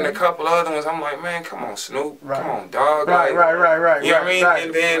 and like in a couple other ones, I'm like, man, come on, Snoop. Come on, dog. Right. You know what I mean?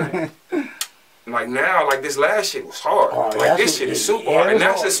 And then, like now, like this last shit was hard. Like this shit is super hard. And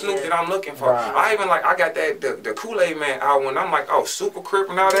that's the Snoop that I'm looking for. I even like, I got the Kool-Aid Man album, and I'm like, oh, Super Crip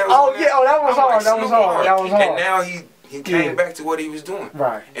and all that. That was hard. That was hard. And now he came back to what he was doing.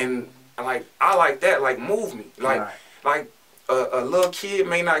 Right. And like, I like that, like move me. Like a little kid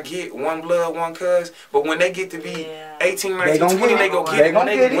may not get one blood, one cuz, but when they get to be 18, 19, 20, they go get it. When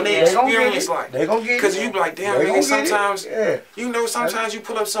they experience life. They gon' get it. Because you be like, damn, nigga, sometimes, you know, sometimes you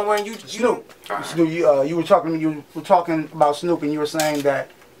pull up somewhere and you Snoop, you were talking about Snoop, and you were saying that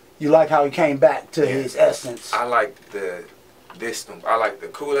you like how he came back to his essence. I like this Snoop. I like the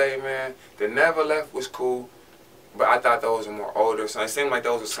Kool-Aid Man. The Never Left was cool. But I thought those were more older songs. It seemed like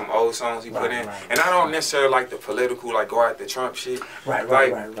those were some old songs he put in. And I don't necessarily like the political, like go at the Trump shit.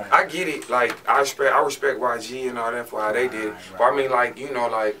 I get it. Like I respect YG and all that for how they did it. But I mean, like, you know,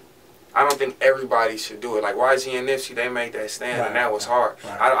 like, I don't think everybody should do it. Like YG and Nipsey, they made that stand, and that was hard.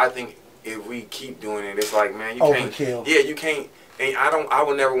 I think if we keep doing it, it's like, man, you can't. Yeah, you can't. And I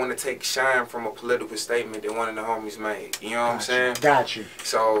would never want to take shine from a political statement that one of the homies made. You know what I'm saying? Got you.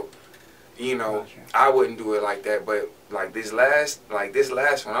 So, you know, I wouldn't do it like that, but like this last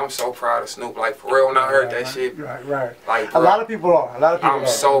one, I'm so proud of Snoop. Like, for real, when I heard that shit, like, a lot of people are. I'm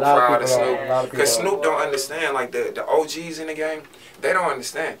so proud of Snoop, because Snoop don't understand. Like the OGs in the game, they don't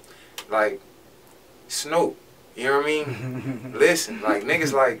understand. Like Snoop, you know what I mean? Listen, like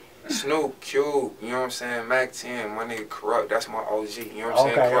niggas like Snoop, Cube, you know what I'm saying? Mac 10, my nigga Corrupt, that's my OG, you know what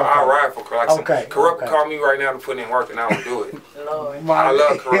I'm saying? I ride for Corrupt. Like Corrupt could call me right now to put in work and I would do it. Lord. I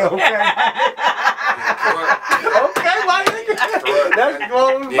love Corrupt. My nigga.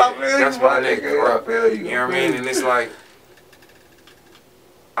 Corrupt, that's my nigga, Corrupt. You know what I mean? And it's like,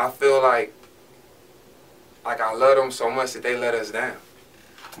 I feel like I love them so much that they let us down.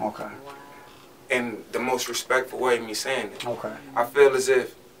 Okay. In the most respectful way of me saying it. Okay. I feel as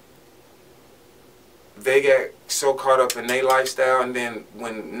if they get so caught up in their lifestyle, and then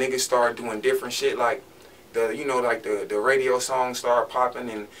when niggas start doing different shit, like the radio songs start popping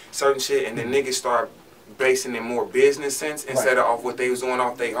and certain shit, and then niggas start basing in more business sense instead of off what they was doing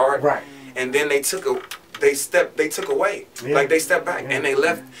off their heart. Right. And then they took away. Like they stepped back and they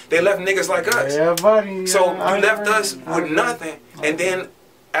left niggas like us. Yeah, buddy. So you left us with nothing, and then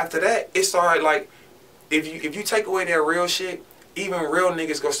after that it started like, if you take away that real shit, even real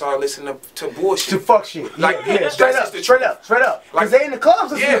niggas gonna start listening to bullshit. To fuck shit. Like, straight up. Because they in the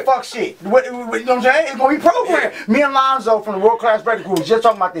clubs listening to fuck shit. You know what I'm saying? It's gonna be programmed. Yeah. Me and Lonzo from the World Class Breaking Crew was just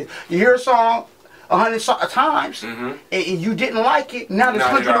talking about this. You hear a song 100 times, and you didn't like it, now there's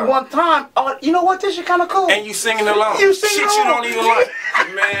 101 time. Oh, you know what? This shit kind of cool. And you singing along. You singing shit you don't even like.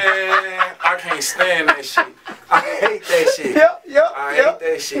 Man, I can't stand that shit. I hate that shit. I hate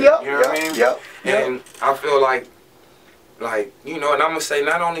that shit. You know what I mean? And I feel like, you know, and I'm going to say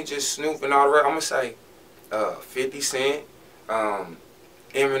not only just Snoop and all the rest, I'm going to say 50 Cent,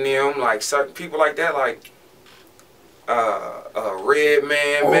 Eminem, like certain people like that, like Red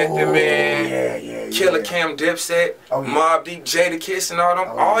Man, Method Man, Killer Cam, Dipset, Mobb Deep, Jadakiss, and all them.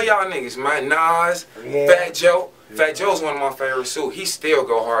 All y'all niggas, man. Nas, Fat Joe. Fat Joe's one of my favorites too. He still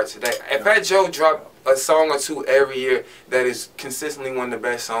go hard today. And Fat Joe drop a song or two every year that is consistently one of the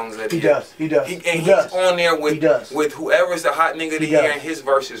best songs that he does. He does. He's on there with whoever's the hot nigga of the year, and his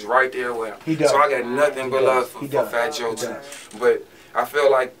verse is right there with him. So I got nothing but love for Fat Joe too. But I feel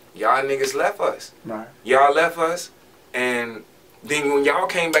like y'all niggas left us. Right. Y'all left us, and then when y'all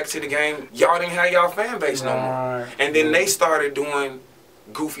came back to the game, y'all didn't have y'all fan base no more. And then they started doing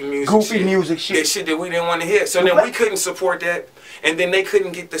goofy music shit. That shit that we didn't want to hear. So then we couldn't support that. And then they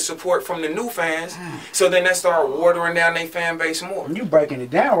couldn't get the support from the new fans. So then that started watering down their fan base more. You breaking it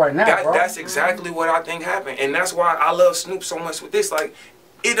down right now, bro. That's exactly what I think happened. And that's why I love Snoop so much with this. Like,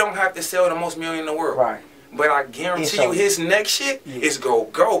 it don't have to sell the most million in the world. Right. But I guarantee you his next shit is go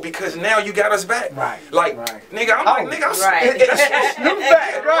because now you got us back. Right. Like, nigga, I'm like, nigga, I'm Snoop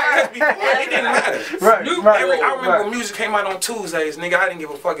back. Right. Because before, it didn't matter. Right. Snoop, I remember when music came out on Tuesdays, nigga, I didn't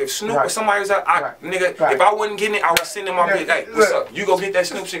give a fuck if Snoop or somebody was out. Nigga, if I wasn't getting it, I was sending my bitch, hey, what's up? You go get that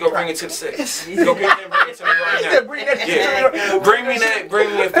Snoop shit, go bring it to the set. Go get that, bring it to me right now. Bring me that, bring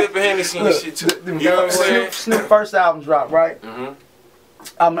me a Fifth of Hennessy and shit too. You know what I'm saying? Snoop first album dropped, right?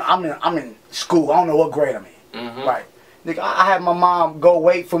 I'm in school. I don't know what grade I'm in. Right. Nigga, I had my mom go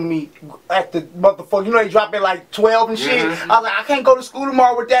wait for me at the motherfucker. You know they drop it like 12 and shit. I was like, I can't go to school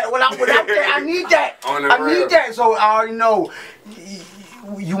tomorrow with that. Without that, I need that. I need that. So I already know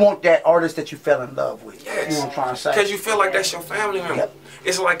you want that artist that you fell in love with. Yes. You know what I'm trying to say? Because you feel like that's your family member. Yep.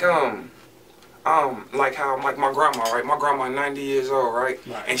 It's like how like my grandma, right? My grandma 90 years old, right?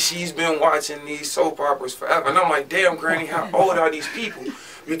 And she's been watching these soap operas forever. And I'm like, damn, Granny, how old are these people?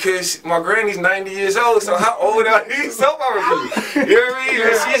 Because my granny's 90 years old, so how old are these soap opera people? You know what I mean?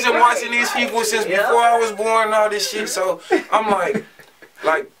 And she's been watching these people since before I was born and all this shit. So I'm like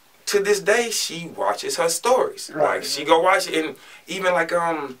to this day, she watches her stories. Like she go watch it, and even like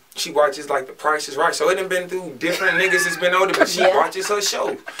she watches like The Price is Right. So it done been through different niggas that's been older, but she watches her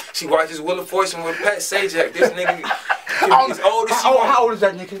show. She watches Wheel of Fortune with Pat Sajak. This nigga is old as she How old is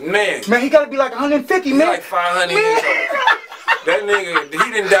that nigga? Man, he gotta be like 150, man. Like 500 years old. That nigga, he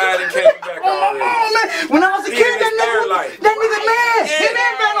done died and came back already. Man. When I was a kid, that nigga man. That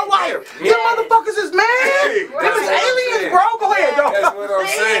man ran a wife. Them motherfuckers is man. Them is aliens, bro. Go ahead, though. That's what I'm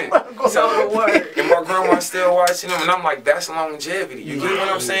saying. So, and my grandma's still watching them, and I'm like, that's longevity. You get what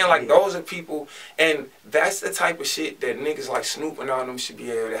I'm saying? Like, those are people, and that's the type of shit that niggas like Snoop and all them should be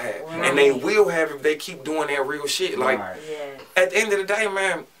able to have. And they will have if they keep doing that real shit. Like, at the end of the day,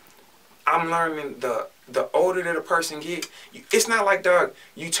 man, I'm learning the older that a person get, it's not like, dog,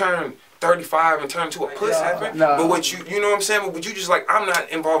 you turn 35 and turn to a puss happen. But what you know what I'm saying? But you just like, I'm not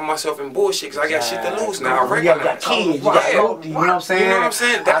involving myself in bullshit because I got shit to lose now. I recognize. You got kids, you got you know what I'm saying? You know what I'm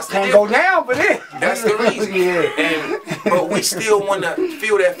saying? That's I can't go down for this. That's the reason. But we still want to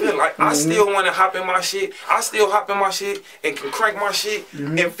feel that feeling. Like, I still want to hop in my shit. I still hop in my shit and can crank my shit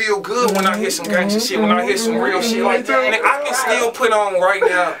and feel good when I hear some gangster shit, when I hear some real shit like that. And I can still put on right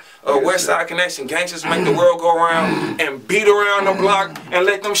now West Side Connection, Gangsters Make the World Go Round, and beat around the block and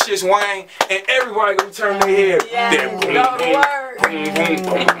let them shits whine, and everybody gonna turn their head. Then boom, boom,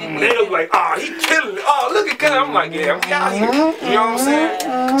 boom, boom. They look like, he killing it. Oh, look at that. I'm like, yeah, I'm out here. You know what I'm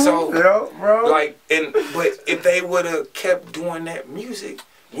saying? So, like, but if they would have kept doing that music,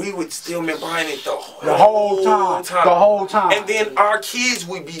 we would still been behind it the whole time. The whole time. And then our kids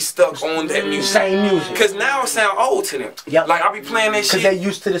would be stuck on that music. Same music. Because now it sound old to them. Yep. Like, I be playing that shit. Because they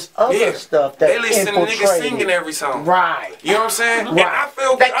used to this other stuff that they listen to niggas singing every song. Right. You know what I'm saying? Right. And I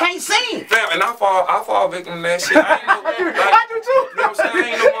feel they can't sing. And I fall victim to that shit. I do too. You know what I'm saying? I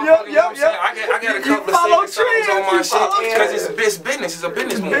ain't no motherfucker. You know what I'm saying? I got a couple of songs on my shit because it's business. It's a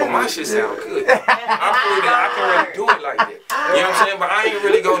business move. But my shit sound good. I feel that I can really do it like that. You know what I'm saying? But I ain't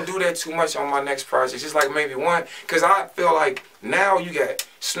really gonna do that too much on my next project. Just like maybe one, because I feel like now you got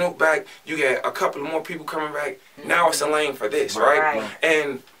Snoop back, you got a couple of more people coming back. Now it's a lane for this, right?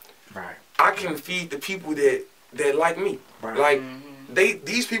 And I can feed the people that like me. Like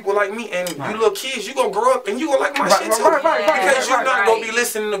these people like me, and you little kids, you gonna grow up and you gonna like my shit too. Because you're not gonna be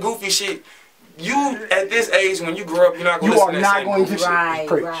listening to goofy shit. You at this age, when you grow up, you're not gonna listen to that same goofy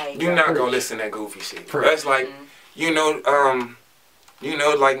shit. You're not gonna listen to that goofy shit. That's like, you know,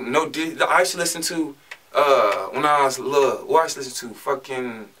 like I used to listen to when I was little. What I used to listen to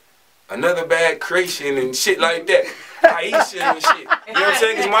fucking Another Bad Creation and shit like that. Aisha and shit. You know what I'm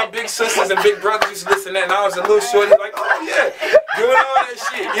saying? Because my big sisters and big brothers used to listen to that, and I was a little shorty like, oh yeah, doing all that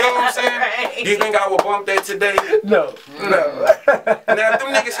shit. You know what I'm saying? Do you think I would bump that today? No. Now, if them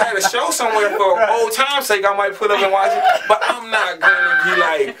niggas had a show somewhere for old time's sake, I might put up and watch it. But I'm not gonna be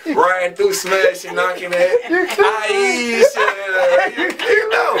like riding through smashing, knocking at Aisha.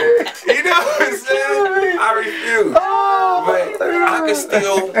 You know what I'm saying? I refuse. But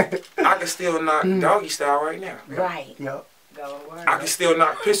I can still knock doggy style right now. Right. Yep. I can still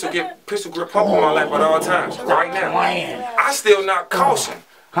knock pistol grip pump on my lap at all times. Right now. I still knock caution.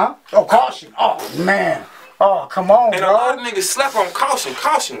 Huh? Oh, caution. Oh, man. Oh, come on, and bro. a lot of niggas slept on caution.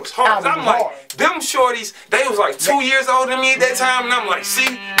 Caution was hard. I'm like, them shorties, they was like 2 years older than me at that time, and I'm like,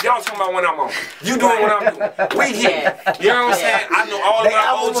 see, y'all talking about what I'm on. You doing what I'm doing. We here. You know what I'm saying? I know all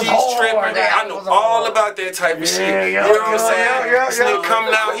about OGs tripping. I know all about that type of shit. You know what I'm saying? This nigga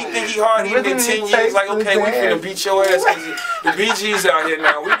coming out, he think he hard. He been 10 years. Like, okay, we finna beat your ass because the BG's out here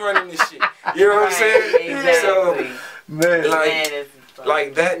now. We running this shit. You know what I'm saying? Exactly. So, man,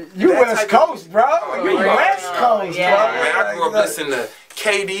 like that. You that West Coast, bro. You West Coast, bro. Man, I grew up listening to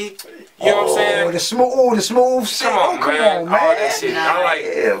KD. You know what I'm saying? The smooth shit. Come on, man. All that shit. I like,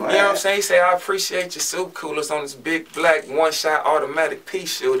 yeah, you know what I'm saying? He say, I appreciate your soup coolers on this big black one-shot automatic pea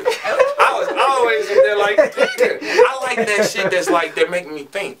shooter. I was always in there like, nigga. I like that shit that's like, that make me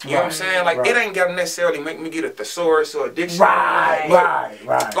think. You know what I'm saying? Like, it ain't gotta necessarily make me get a thesaurus or a dictionary. Right.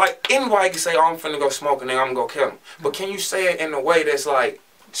 Like, anybody can say, oh, I'm finna go smoke and then I'm gonna go kill him. But can you say it in a way that's like,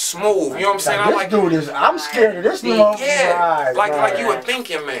 smooth, you know what I'm saying? Like, this dude is, I'm scared of this motherfucker. Yeah, like you a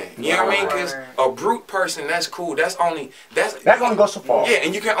thinking man. You know what I mean? Because a brute person, that's cool. That's gonna go so far. Yeah,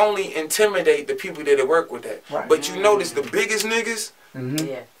 and you can only intimidate the people that work with that. Right. But you notice the biggest niggas.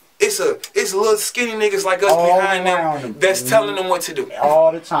 Yeah. It's little skinny niggas like us all behind them that's telling them what to do.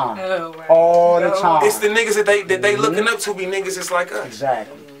 All the time. All the time. It's the niggas that they looking up to be niggas that's like us.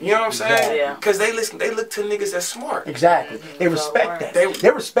 Exactly. You know what I'm saying? Because they look to niggas that's smart. Exactly. They respect that. They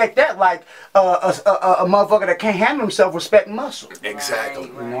respect that like a motherfucker that can't handle himself respect muscle. Exactly.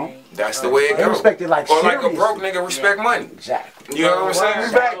 You know? That's the way it goes. They respect it like or like a broke nigga respect money. Exactly. You know what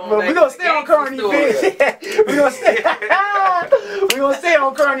I'm saying? We're gonna stay on current events. We're gonna stay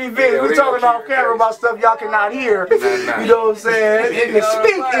on current events. We're talking off camera about stuff y'all cannot hear. You know what I'm saying? In the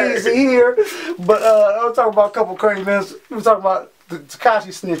speak easy here. But I'm talking about a couple current events. We're talking about the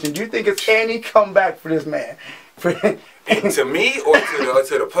Tekashi snitching. Do you think it's any comeback for this man? To me or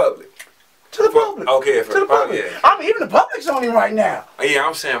to the public? To the public. Okay, for the public. Yeah. I mean, even the public's on him right now. Yeah,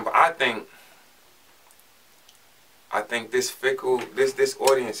 I'm saying, but I think this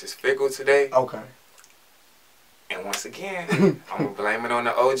audience is fickle today. Okay. And once again, I'm gonna blame it on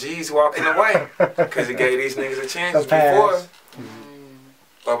the OGs walking away because it gave these niggas a chance before.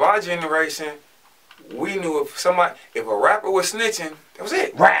 Of our generation, we knew if a rapper was snitching, that was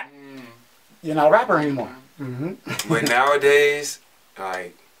it. Rap. You're not a rapper anymore. But nowadays,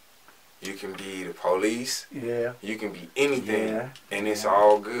 like, you can be the police. Yeah. You can be anything, and it's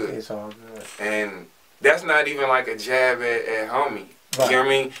all good. It's all good. And that's not even like a jab at homie. You know what I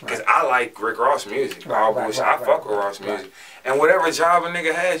mean? Because I like Rick Ross music. I fuck with Ross music. And whatever job a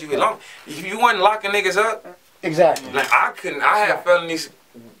nigga has, if you wasn't locking niggas up. Exactly. Like I had felonies,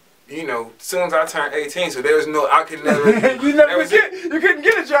 you know, as soon as I turned 18, so there was no, I could never. you couldn't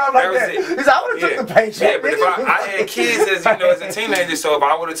get a job like that. Because I would have took the paycheck. Yeah, but if I had kids as a teenager, so if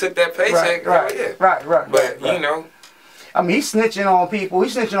I would have took that paycheck, right. But you know, I mean, he's snitching on people.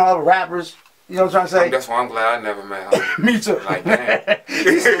 He's snitching on other rappers. You know what I'm trying to say? That's why I'm glad I never met him. Me too. Like, damn.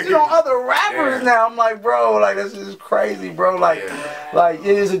 He's snitching on other rappers now. I'm like, bro, like, this is crazy, bro. Like, it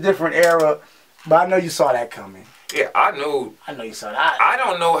is a different era. But I know you saw that coming. Yeah, I know you saw that. I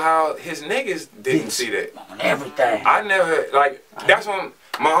don't know how his niggas didn't see that. On everything. I never, like, that's when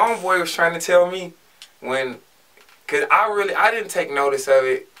my homeboy was trying to tell me because I didn't take notice of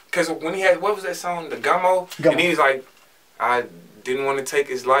it. Because when he had, what was that song, the Gummo? And he was like, I didn't want to take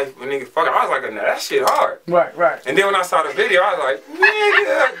his life, but nigga, fuck it. I was like, nah, that shit hard. Right. And then when I saw the video, I was like,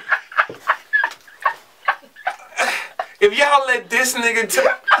 nigga, if y'all let this nigga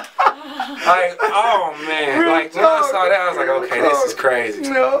like, oh man. Like, when I saw that, I was like, okay, this is crazy.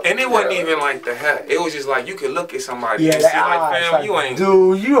 And it wasn't even like the hat. It was just like, you could look at somebody and see, like, fam, you ain't.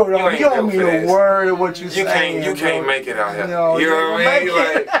 Dude, you don't mean a word of what you saying. You can't make it out here. You know what I mean?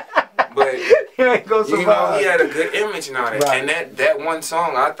 Like, but you know, he had a good image and all that. And that one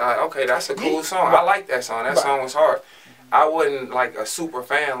song, I thought, okay, that's a cool song. I like that song. That song was hard. I wasn't like a super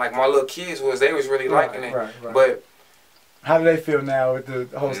fan like my little kids was. They was really liking it. But how do they feel now with the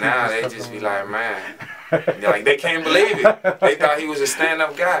whole stuff? Now they just be like, man, like they can't believe it. They thought he was a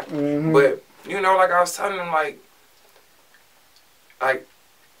stand-up guy. But you know, like I was telling them, like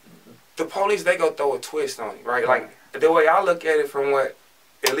the police, they go throw a twist on you, right? Like the way I look at it,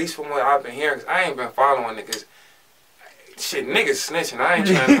 at least from what I've been hearing, 'cause I ain't been following it, 'cause shit, niggas snitching. I ain't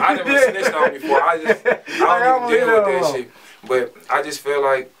trying. I never snitched on before. I don't even deal with that shit. But I just feel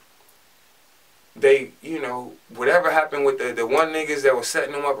like they, you know, whatever happened with the one niggas that was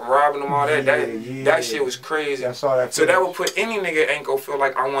setting them up and robbing them, all that, that shit was crazy. I saw that. So that would put any nigga ain't gonna feel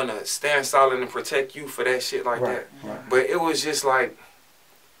like I wanna stand solid and protect you for that shit like that. Right. But it was just like,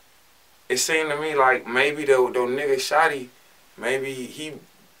 it seemed to me like maybe the nigga Shady, maybe he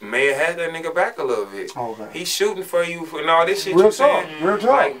may have had that nigga back a little bit. Okay. He's shooting for you for all this shit Real you talk. saying. Real talk.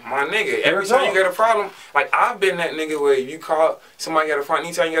 Like, my nigga, every time you got a problem, like, I've been that nigga where you call somebody got a problem,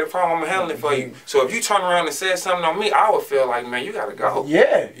 anytime you got a problem, I'm handling it for you. So if you turn around and said something on me, I would feel like, man, you gotta go.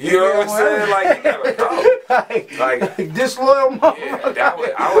 Yeah. You know what I'm saying? Like, you gotta go. like disloyal motherfucker. Yeah,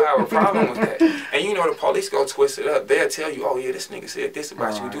 I would have a problem with that. And you know, the police go twist it up. They'll tell you, oh yeah, this nigga said this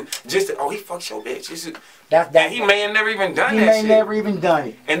about you. Dude. Just to, oh, he fucked your bitch. And he may have never even done that shit. He may never even done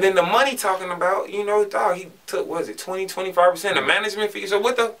it. And then the money talking about, you know, dog, he took, what is it, 20-25% of management fee. So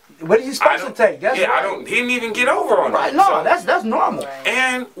what is he supposed to take? That's he didn't even get over on it. No, so, that's normal.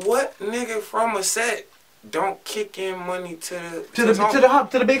 And what nigga from a set don't kick in money to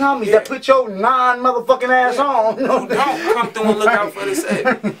the big homies that put your non-motherfucking ass on? Who don't come through and look out for the set?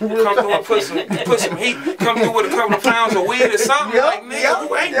 Come through and put some heat. Come through with a couple of pounds of weed or something. Like, nigga,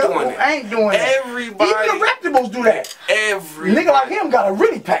 who ain't doing it? Ain't doing it. Everybody. Even the reputables do that. Every nigga like him gotta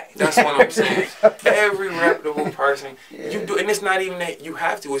really pay. That's what I'm saying. Every reputable person, you do, and it's not even that you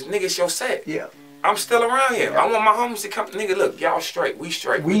have to. It's niggas your set. Yeah. I'm still around here. I want my homies to come. Nigga, look, y'all straight. We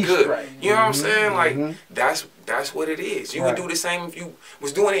straight. We good. Straight. You know what I'm saying? Like, that's what it is. You would do the same if you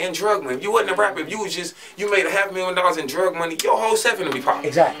was doing it in drug money. If you wasn't a rapper, if you was just, you made $500,000 in drug money, your whole set finna be popping.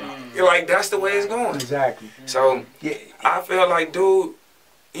 Exactly. You're like, that's the way it's going. Exactly. So, I feel like, dude,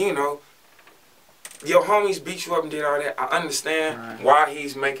 you know, your homies beat you up and did all that. I understand why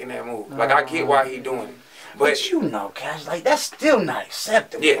he's making that move. Like, I get why he doing it. But you know, Cash, like, that's still not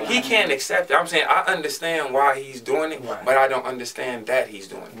acceptable. Yeah, he can't accept it. I'm saying I understand why he's doing it, but I don't understand that he's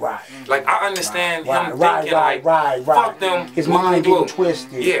doing it. Right. Like, I understand him thinking, like, fuck them. His mind getting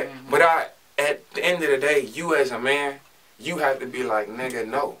twisted. Yeah, but at the end of the day, you as a man, you have to be like, nigga,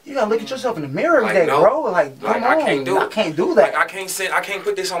 no. You gotta look at yourself in the mirror today, bro. Like, come on. I can't do it. I can't do that. Like, I can't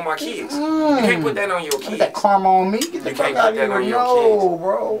put this on my kids. You can't put that on your kids. Put that karma on me. Get the fuck out of here. No,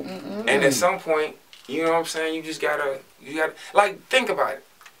 bro. And at some point, you know what I'm saying? You gotta, like, think about it.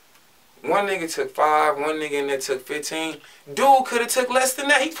 One nigga took 5, one nigga in there took 15. Dude could have took less than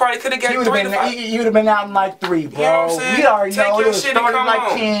that. He probably could have got 3 to 5. You'd have been out in like 3, bro. You know what I'm saying? We already know it started like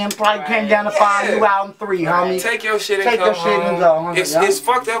on. 10, probably came down to 5, you out in 3, homie. Take your shit and come home. It's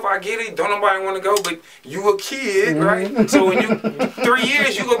fucked up, I get it. Don't nobody want to go, but you a kid, right? So when you 3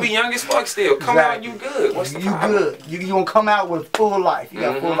 years, you gonna be young as fuck still. Come out, you good. What's the problem? You good. You gonna come out with full life. You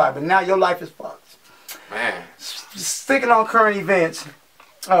got full life, but now your life is fucked. Man. Sticking on current events,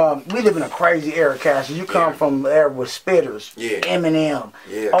 we live in a crazy era, Cash. You come from an era with spitters, Eminem,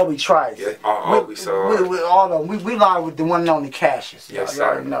 Obi Trice. Yeah, Obi, all of them. We lie with the one and only Cassius. Yes, you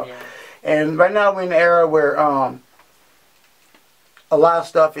already know. And right now we're in an era where a lot of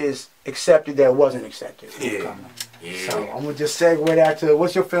stuff is accepted that wasn't accepted. So I'm gonna just segue that to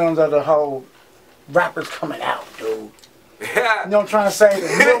what's your feelings of the whole rappers coming out, dude? You know what I'm trying to say? The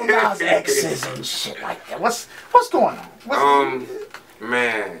Lil Nas X's and shit like that. What's going on?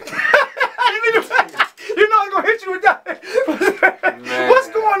 Man. You know I'm gonna hit you with that. What's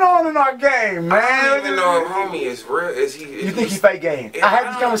going on in our game, man? I don't even know if homie is real. Is he? You think he fake game? I had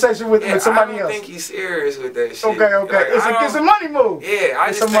this conversation with somebody else. I don't think he's serious with that shit. Okay. Like, it's a money move. Yeah,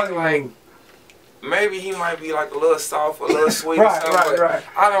 I just think like maybe he might be like a little soft, a little sweet or something. Right.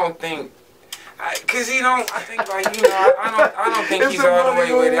 I don't think. Cause he don't. I think like you know. I don't think he's all the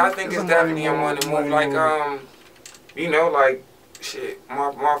way with it. I think it's definitely a money move. Like you know, like shit.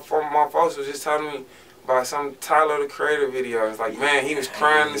 My folks was just telling me about some Tyler the Creator video. It's like, man, he was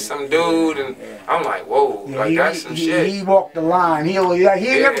crying to some dude, and I'm like, whoa, like that's some shit. He walked the line. He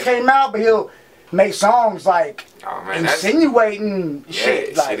never came out, but he'll make songs like insinuating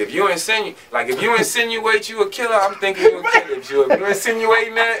shit. Like, if you insinuate you a killer, I'm thinking you a killer. If you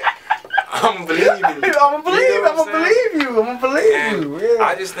insinuating that, I'm believing you. I'm gonna believe you.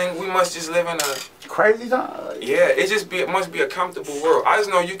 I just think we must just live in a crazy time. Yeah, it must be a comfortable world. I just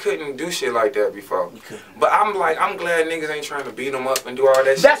know you couldn't do shit like that before. But I'm glad niggas ain't trying to beat them up and do all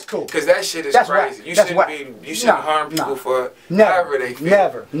that shit. That's cool. Cause that shit is crazy. You shouldn't harm people for however they feel.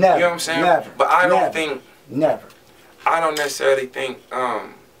 Never. You know what I'm saying? Never. But I don't think. Never. I don't necessarily think.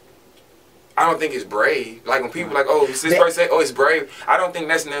 I don't think it's brave. Like when people like, oh, this person say, oh, it's brave. I don't think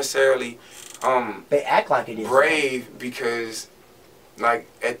that's necessarily. They act like it is brave because, like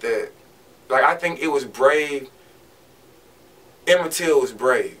I think it was brave Emmett Till was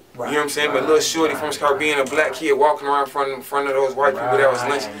brave. Right, you know what I'm saying? But little shorty from Chicago being a black kid walking around in front of those white people that was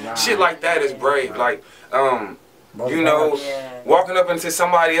lynching. Shit like that is brave. Like, you know, walking up into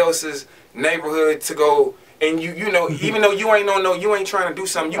somebody else's neighborhood to go, and you know, even though you ain't trying to do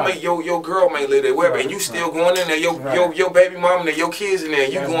something, you may your girl may live there, wherever, and you still going in there, your baby mama and your kids in there,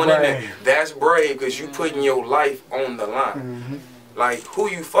 you going in there. That's brave because you putting your life on the line. Like, who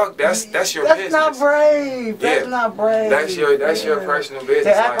you fuck, that's your business. That's not brave. That's not brave. That's your personal business.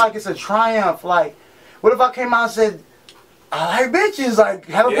 They act like it's a triumph. Like, what if I came out and said, I like bitches, like,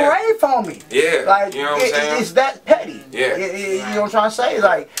 have a parade for me? Yeah. Like, you know what I'm saying? It's that petty. Yeah. You know what I'm trying to say?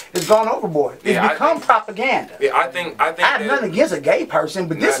 Like, it's gone overboard. It's become propaganda. Yeah, I think I have nothing against a gay person,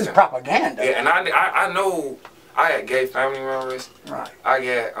 but this is propaganda. Yeah, and I know I had gay family members. Right. I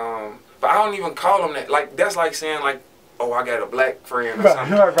got, but I don't even call them that. Like, that's like saying, like, oh, I got a black friend or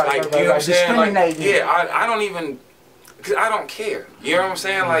something. Like, you know what I'm saying? Like, yeah, I don't even, cause I don't care. You know what I'm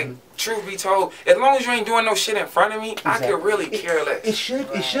saying? Like, truth be told, as long as you ain't doing no shit in front of me, I could really care less. It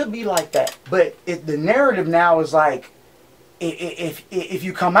should be like that. But the narrative now is like, if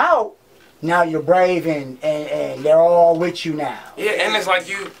you come out, now you're brave and they're all with you now. Yeah, and it's like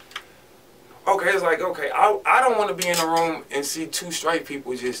you, okay, it's like, okay, I don't want to be in a room and see two straight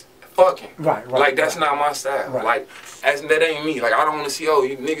people just fucking. Right. Like, that's not my style. Like, that ain't me. Like, I don't want to see, oh,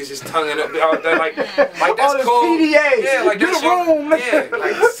 you niggas just tonguing up out there. Like that's cool. PDA. Yeah, like that's your room. Yeah,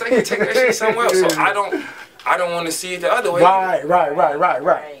 like take that shit somewhere else. So I don't want to see it the other way. Right. You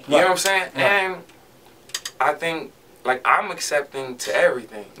know what I'm saying? And I think, like, I'm accepting to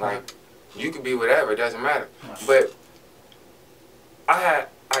everything. Like, you could be whatever, it doesn't matter. But I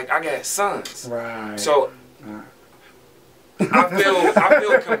got sons. Right. So I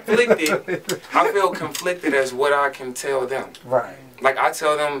feel conflicted. I feel conflicted as what I can tell them. Right. Like, I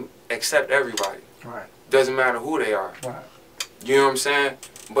tell them, accept everybody. Right. Doesn't matter who they are. Right. You know what I'm saying?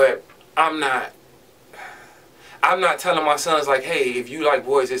 But I'm not telling my sons, like, hey, if you like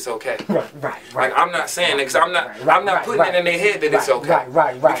boys, it's okay. Right. Like, I'm not saying it because I'm not putting it in their head that it's okay.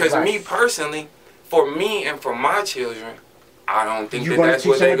 Because me personally, for me and for my children, I don't think that's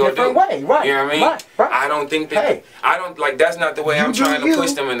what they gonna do. Way. Right. You know what I mean? Right. I don't think that. Hey, I don't like. That's not the way I'm trying to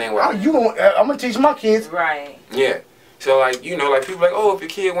push them in their way. I'm gonna teach my kids. Right. Yeah. So, like, you know, like, people like, oh, if your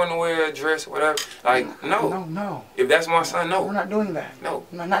kid want to wear a dress or whatever, like, no. If that's my son, no. We're not doing that. No.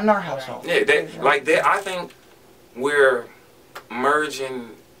 Not in our household. Yeah. I think we're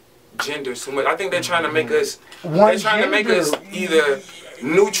merging genders too much. I think they're trying to make us. They're trying to make us either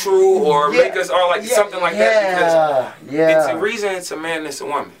neutral or make us all like something like that, because it's a reason it's a man and it's a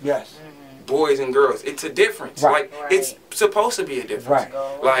woman. Yes. Boys and girls. It's a difference. Like, it's supposed to be a difference.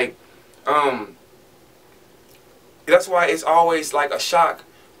 Like, that's why it's always like a shock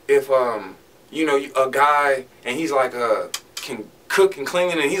if you know, a guy and he's like can cook and clean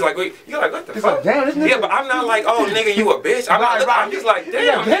and he's like, wait, you're like, what the fuck? Damn, yeah, but I'm not like, oh, nigga, you a bitch. I'm just like,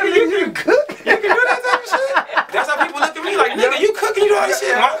 damn, nigga, you can cook. You can do that type of shit. That's how people look at me, like, nigga, you cooking, you do all that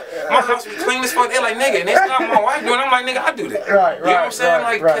shit. My house be clean as fuck. They're like, nigga, and it's not my wife doing it. I'm like, nigga, I do that. You know what I'm saying?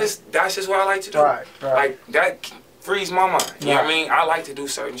 Like, cause that's just what I like to do. Like, that frees my mind. You know what I mean? I like to do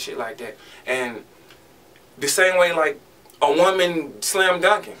certain shit like that. And the same way, like, a woman slam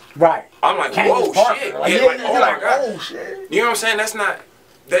dunking. Right. I'm like, whoa, shit. Like, yeah, like, oh my God. Oh, shit. You know what I'm saying? That's not,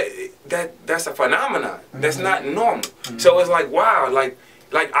 that's a phenomenon. That's not normal. So it's like, wow, like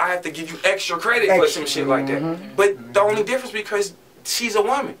I have to give you extra credit for some shit like that. But the only difference, because she's a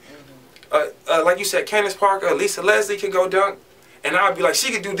woman. Like you said, Candace Parker, Lisa Leslie can go dunk. And I'd be like,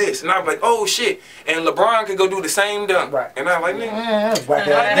 she could do this. And I'd be like, oh, shit. And LeBron could go do the same dunk. Right. And I'm like, nigga,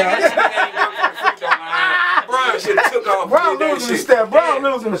 LeBron should have took off. Brown losing the step. Brown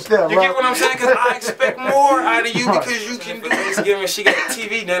losing the step. You get what I'm saying? Because I expect more out of you because you can do Thanksgiving. She got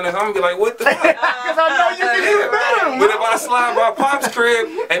TV done. And I'm going to be like, what the fuck? Because I know you can do better. But if I slide by Pop's crib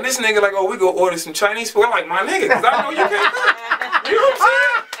and this nigga like, oh, we go order some Chinese food, I'm like, my nigga, because I know you can't cook. You know what I'm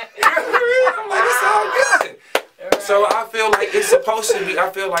saying? You know what I mean? I'm like, it's all good. So I feel like it's supposed to be, I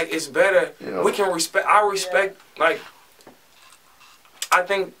feel like it's better. We can respect, I respect, like, I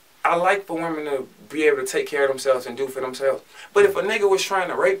think, I like for women to be able to take care of themselves and do for themselves. But if a nigga was trying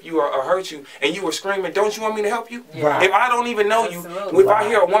to rape you or hurt you and you were screaming, don't you want me to help you? Right. If I don't even know you, if I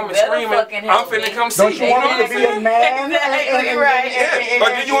hear a woman screaming, I'm finna come see you. Don't you want me to be a man? Right. Yeah. Or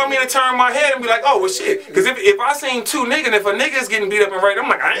do you want me to turn my head and be like, oh, well, shit. Because if I seen two niggas, if a nigga is getting beat up and raped, I'm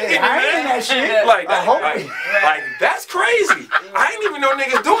like, I ain't getting that shit. Like, that's crazy. I ain't even know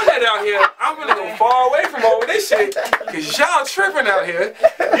niggas doing that out here. I'm gonna go far away from all this shit because y'all tripping out here.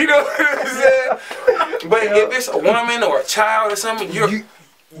 You know what I'm saying? But if it's a woman or a child or something,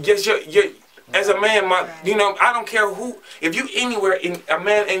 As a man, you know, I don't care who. If you anywhere, in a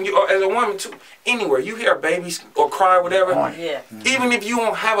man and you, or as a woman too, anywhere you hear babies or cry, whatever. Even if you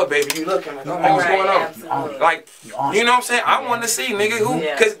don't have a baby, you looking like, oh, what's going on? Absolutely. Like, you know what I'm saying? I want to see nigga who,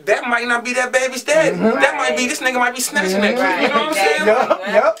 because that might not be that baby's dad. That might be, this nigga might be snatching that kid. You know what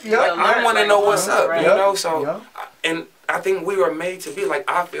I'm saying? Like, I want to know what's up. You know, so and I think we were made to be like.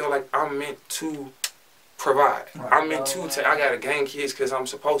 I feel like I'm meant to provide. I'm meant to. I gotta gain kids because I'm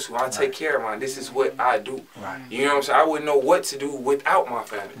supposed to. I take care of mine. This is what I do. You know what I'm saying? I wouldn't know what to do without my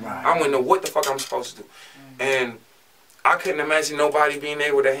family. I wouldn't know what the fuck I'm supposed to do. And I couldn't imagine nobody being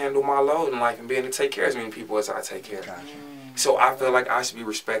able to handle my load in life and being able to take care of as many people as I take care of. So I feel like I should be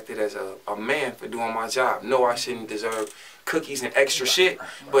respected as a man for doing my job. No, I shouldn't deserve cookies and extra shit,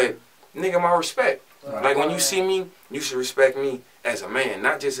 but nigga, my respect. Like when you see me, you should respect me as a man,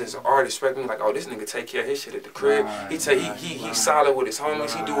 not just as an artist. Respect me like, oh, this nigga take care of his shit at the crib. He's solid with his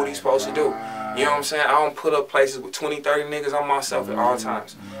homies. He do what he's supposed to do. You know what I'm saying? I don't put up places with 20, 30 niggas on myself at all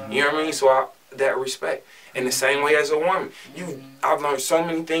times. You know what I mean? So that respect. In the same way as a woman, I've learned so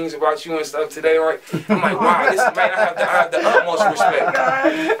many things about you and stuff today, right? I'm like, wow, this man, I have the utmost respect.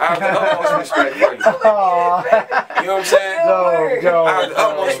 I have the utmost respect for you. You know what I'm saying? I have the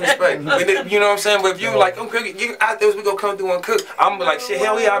utmost respect. You know what I'm saying? But if you like, you out there, we gonna come through and cook, I'm like, shit,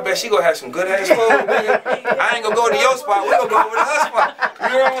 hell yeah, I bet she gonna have some good ass food. Nigga. I ain't gonna go to your spot. We gonna go over to her spot.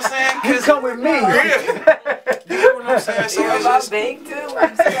 You know what I'm saying? You come with me. You know what I'm saying? So it's just, big too.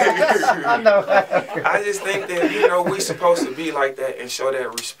 I know. I just think that, you know, we supposed to be like that and show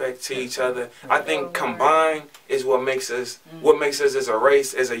that respect to each other. I think combined is what makes us as a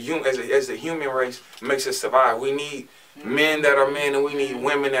race, as a human race, makes us survive. We need men that are men and we need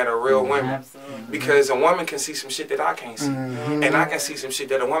women that are real women. Because a woman can see some shit that I can't see. And I can see some shit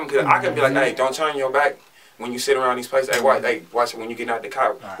that a woman can. I can be like, hey, don't turn your back when you sit around these places. Hey, watch it when you get out the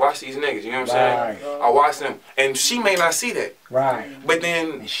car. Watch these niggas, you know what I'm saying? I watch them. And she may not see that. But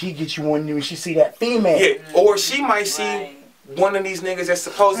then and she gets you one when she see that female. Yeah, or she might see one of these niggas that's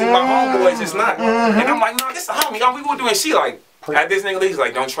supposedly my homeboys is not. And I'm like, no, this a homie. We gonna do it. She like, at this nigga, he's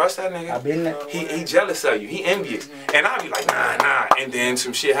like, don't trust that nigga. I've been there. He jealous of you. He envious. And I be like, nah. And then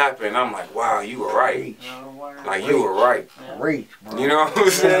some shit happened. I'm like, wow, you were right. Like, you were right. Reach, bro. You know what I'm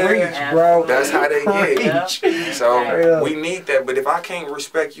saying? Reach, bro. That's how they get. So we need that. But if I can't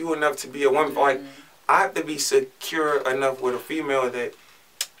respect you enough to be a woman, like, I have to be secure enough with a female that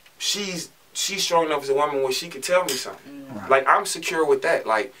she's strong enough as a woman where she could tell me something. Like, I'm secure with that.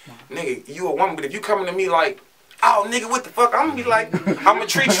 Like, nigga, you a woman, but if you coming to me like, oh, nigga, what the fuck? I'm gonna be like, I'm gonna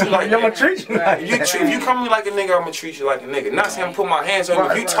treat you like that. I'm gonna treat you like that. If you come to me like a nigga, I'm gonna treat you like a nigga. Not saying I'm put my hands on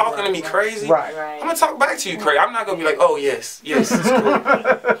you. If you talking to me crazy, I'm gonna talk back to you crazy. I'm not gonna be like, oh, yes, it's cool.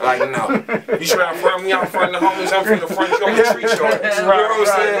 Like, no. You trying to front me, I'm fronting the homies, I'm finna front you, I'm gonna treat you like that. You know what I'm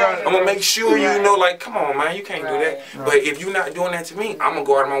saying? I'm gonna make sure you know, like, come on, man, you can't do that. But if you're not doing that to me, I'm gonna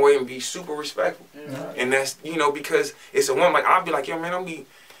go out of my way and be super respectful. And that's, you know, because it's a woman. Like, I'll be like, yo, man,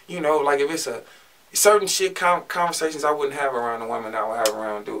 you know, like, if it's a certain shit conversations I wouldn't have around a woman I would have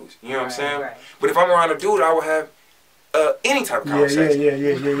around dudes. You know what I'm saying? But if I'm around a dude, I would have any type of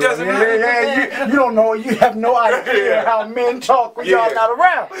conversation. Doesn't matter. You don't know. You have no idea how men talk when y'all not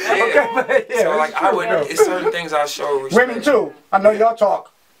around. Okay, so like I would, it's certain things I show respect. Women too. I know y'all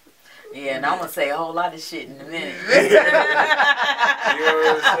talk. Yeah, and I'm gonna say a whole lot of shit in a minute. You know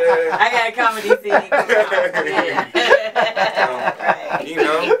what I'm saying? I got a comedy scene. You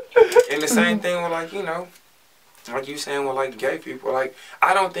know, and the same thing with, like, you know, like you saying with, like, gay people. Like,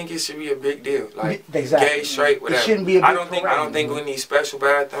 I don't think it should be a big deal. Like, gay, straight, whatever. It shouldn't be a big I don't think we need special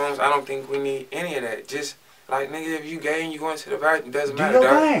bathrooms. I don't think we need any of that. Just like, nigga, if you gay and you going to the bathroom, it doesn't matter,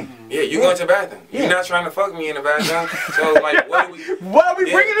 dog. Yeah, you going to the bathroom. You're not trying to fuck me in the bathroom. So, like, why are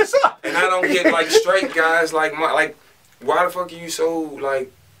we bringing this up? And I don't get, like, straight guys like why the fuck are you so,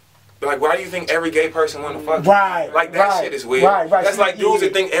 like, why do you think every gay person want to fuck you? Like, that shit is weird. That's like dudes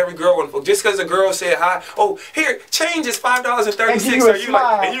that think every girl want to fuck. Just because a girl said hi, oh, here, change is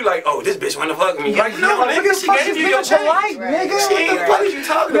 $5.36. And you like, oh, this bitch want to fuck me. Like, no, nigga, she gave you your change. Nigga, what are you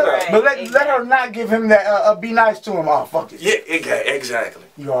talking about? But let her not give him that, be nice to him. Oh, fuck it. Yeah, exactly.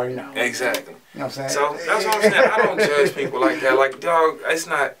 You already know. Exactly. You know what I'm saying? So, that's what I'm saying. I don't judge people like that. Like, dog, it's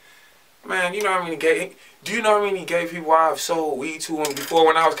not, man, you know how many gay... Do you know how many gay people I've sold weed to them before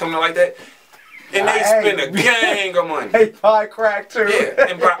when I was coming like that? And they spend a gang of money. They buy crack too. Yeah,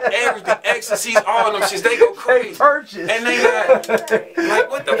 and buy everything, ecstasies, all them shits. They go crazy. They purchase. And they not,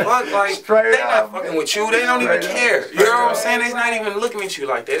 like, what the fuck? Like, they not fucking with you. They don't even care. You know what I'm saying? They're not even looking at you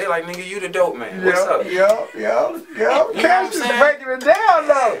like that. They're like, nigga, you the dope man. What's up? Yo. Cash is breaking it down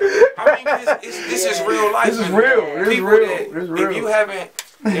though. I mean, this is real life. This is real. People that, if you haven't,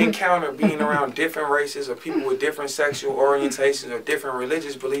 encounter being around different races or people with different sexual orientations or different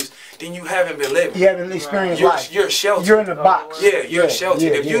religious beliefs, then you haven't been living. You haven't experienced life. You're sheltered. You're in a box. Yeah, you're sheltered.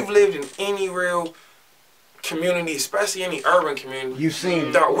 Yeah, if you've lived in any real community, especially any urban community, you've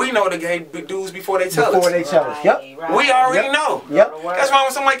seen. Dog, we know the gay dudes before they tell us. Before they tell us. Yep. Right. We already know. Yep. That's why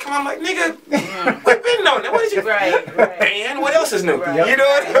when somebody come, I'm like, nigga, we've been knowing that. What did you? Right. And what else is new? Right. You know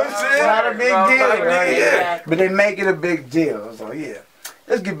what I'm saying? It's not a big deal, Like, right? yeah. But they make it a big deal. So yeah.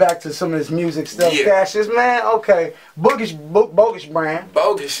 Let's get back to some of this music stuff, Yeah. Cassius, man. Okay. Bogus brand.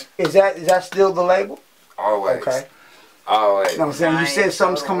 Bogus. Is that still the label? Always. Okay. Always. You know what I'm saying? You said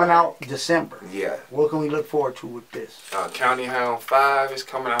something's coming out December. Yeah. What can we look forward to with this? County Hound 5 is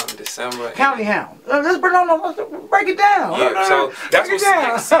coming out in December. County Hound. Let's break it down. Yeah, so that's Break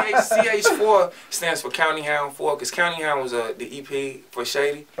it what CH4 stands for, County Hound 4, because County Hound was the EP for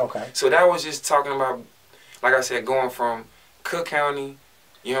Shady. Okay. So that was just talking about, like I said, going from Cook County,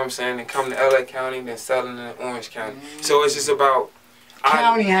 you know what I'm saying, and come to LA County, then settling in Orange County. So it's just about,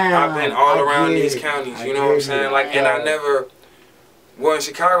 County Hound. I've been all around these counties, you know what I'm saying? Like, and I never, well, in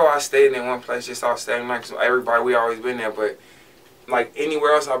Chicago, I stayed in one place just off Staten Island, so everybody, we always been there, but like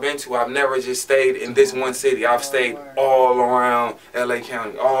anywhere else I've been to, I've never just stayed in this one city. I've stayed all around LA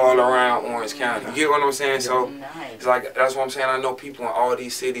County, all around Orange County. You get what I'm saying? So it's like, that's what I'm saying. I know people in all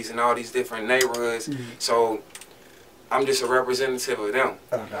these cities and all these different neighborhoods. So I'm just a representative of them.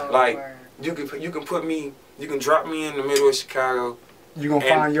 Like, you can put me, you can drop me in the middle of Chicago. You're going to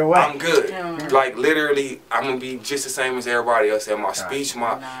find your way. I'm good. Like, literally, I'm going to be just the same as everybody else. And my speech,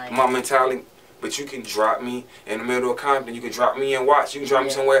 my mentality. But you can drop me in the middle of Compton. You can drop me in Watts. You can drop me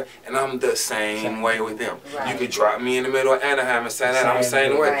somewhere, and I'm the same way with them. You can drop me in the middle of Anaheim and Santa Ana. I'm the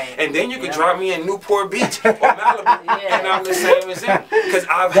same way. And then you can drop me in Newport Beach or Malibu, and I'm the same as them. Because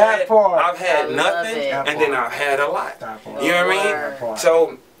I've had nothing, and then I've had a lot. You know what I mean?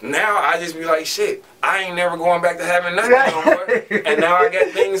 So now I just be like, shit, I ain't never going back to having nothing no more. And now I got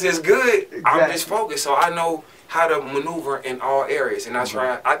things that's good. I'm just focused, so I know how to maneuver in all areas, and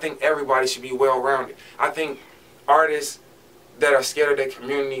I think everybody should be well-rounded. I think artists that are scared of their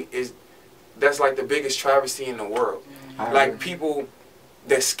community that's like the biggest travesty in the world. Like people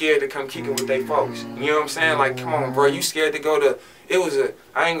that's scared to come kick it with their folks. You know what I'm saying? Like, come on, bro, you scared to go to,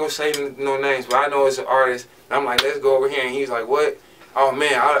 I ain't gonna say no names, but I know it's an artist, and I'm like, let's go over here, and he's like, what? Oh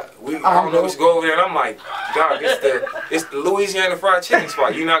man, I don't know, we should go over there, and I'm like, dog, it's the Louisiana fried chicken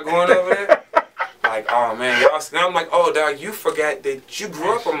spot. You not going over there? Like, oh man, y'all. Now I'm like, oh dog, you forgot that you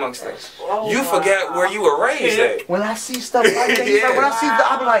grew up amongst us. You forgot where you were raised at. When I see stuff like that, when I see that,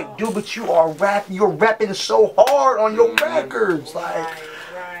 I be like, dude, but you're rapping so hard on your records, like,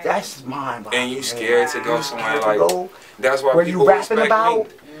 that's mine. And you scared to go somewhere like, that's why where people you rapping respect about?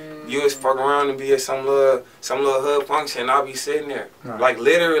 me. You just fuck around and be at some little hood function, and I'll be sitting there. Like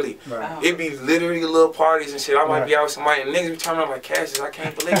literally. It be literally little parties and shit. I might be out with somebody and niggas be turning up like, Cassius, I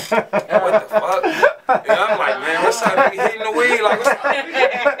can't believe it. What the fuck? And I'm like, man, what's up? Nigga hitting the weed?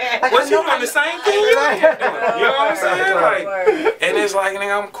 Like, what's you doing the same thing you doing? You know what I'm saying? Like, and it's like,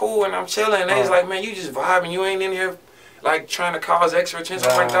 nigga, I'm cool and I'm chilling. And it's like, man, you just vibing. You ain't in here like trying to cause extra attention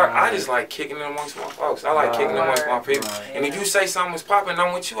like that. I just like kicking it amongst my folks. I like kicking it amongst my people. And if you say something was popping,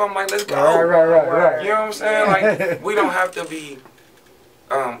 I'm with you. I'm like, let's go. Right. You know what I'm saying? Like, we don't have to be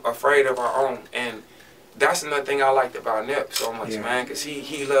afraid of our own. And that's another thing I liked about Nip so much, man, because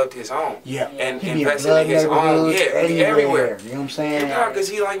he loved his own. And invested in his own. Everywhere. You know what I'm saying? Because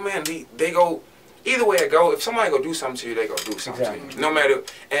he like, man, they go. Either way it go, if somebody go do something to you, they go do something to you. No matter.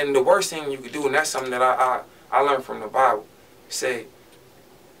 And the worst thing you could do, and that's something that I learned from the Bible. Say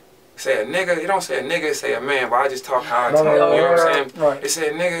a nigga, it don't say a nigga, it say a man, but I just talk how I talk, you know what I'm saying? It say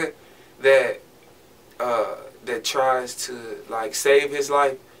a nigga that tries to like save his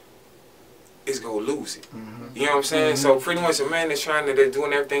life is gonna lose it. You know what I'm saying? So pretty much a man that's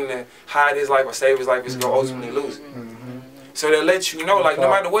doing everything to hide his life or save his life is gonna ultimately lose it. So that lets you know, like, no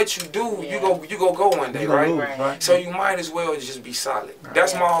matter what you do, you go one day, right? So you might as well just be solid.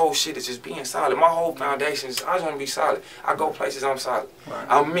 That's my whole shit, is just being solid. My whole foundation is I just want to be solid. I go places, I'm solid.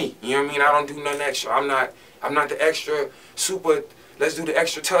 I'm me. You know what I mean? I don't do nothing extra. I'm not the extra super. Let's do the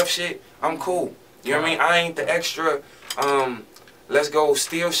extra tough shit. I'm cool. You know what I mean? I ain't the extra. Let's go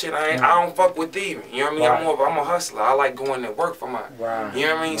steal shit. I don't fuck with thieving. You know what I mean? I'm a hustler. I like going to work for mine. You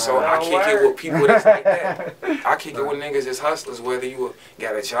know what I mean? So I kick it with people that's like that. I kick it with niggas that's hustlers, whether you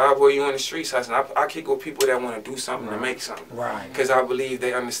got a job or you in the streets hustling. I kick it with people that want to do something to make something. Because I believe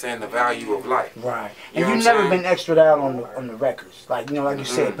they understand the value of life. And you never been extra out on the records. Like, you know, like you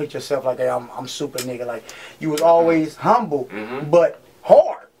said, put yourself like, hey, I'm super nigga. Like, you was always humble, but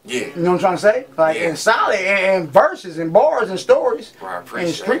hard. Yeah. You know what I'm trying to say? Like, Yeah. and solid, and verses, and bars, and stories, Well, I and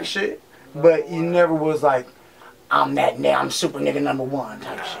appreciate street it. shit. But you never was like, I'm that now, I'm super nigga #1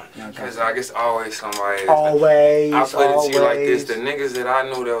 type shit. You know Because I guess always somebody. Always, I put it to you like this: always. the niggas that I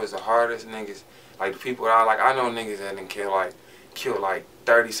knew that was the hardest niggas, like the people that I know niggas that didn't kill like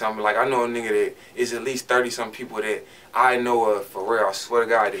 30 something. Like I know a nigga that is at least 30 some people that I know of for real. I swear to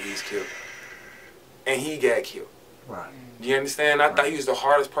God that he's killed, and he got killed. Right. You understand? I thought he was the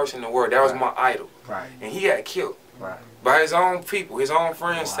hardest person in the world. That was my idol. Right. And he got killed. Right. By his own people, his own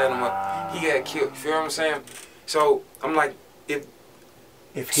friends set him up. He got killed. You feel what I'm saying? So I'm like,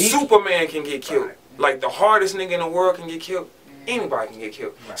 if he Superman can get killed, Right. like the hardest nigga in the world can get killed, anybody can get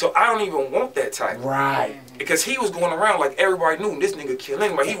killed. Right. So I don't even want that title. Right. Because he was going around like everybody knew this nigga kill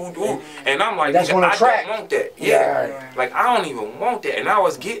anybody. He would do, and I'm like, That's nigga, on the I track. don't want that. Yeah. Like I don't even want that. And I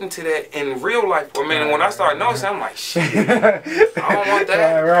was getting to that in real life for a minute. When I started noticing, I'm like, shit, I don't want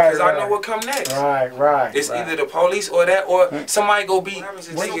that because I know what come next. Right. It's either the police or that, or somebody go beat.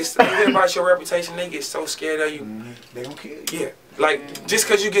 They get you hear about your reputation, they get so scared of you. They gonna kill you. Yeah. Like just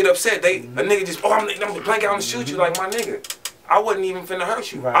cause you get upset, a nigga just I'm blank out and shoot you. Like my nigga, I wasn't even finna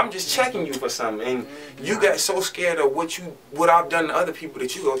hurt you. Right. I'm just checking you for something, and you got so scared of what I've done to other people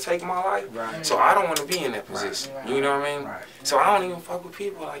that you gonna take my life. Right. So I don't want to be in that position. Right. You know what I mean? Right. So I don't even fuck with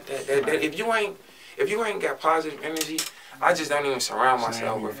people like that. That if you ain't got positive energy, I just don't even surround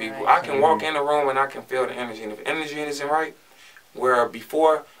myself with people. I can walk in the room and I can feel the energy, and if the energy isn't right, where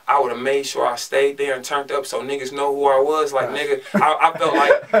before I would have made sure I stayed there and turned up so niggas know who I was. Like nigga,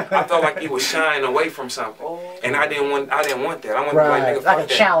 I felt like it was shying away from something, and I didn't want that. I wanted to be like nigga, fuck like a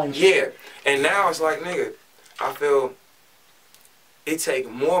that. challenge. Yeah, and now it's like nigga, I feel it take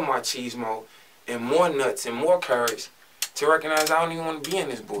more machismo and more nuts and more courage to recognize I don't even want to be in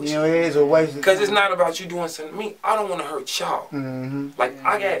this bullshit. You know, it is a waste. Because it's not about you doing something to me. I don't want to hurt y'all. Like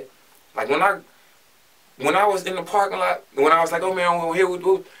I got, like when I was in the parking lot, when I was like, oh man, we're here,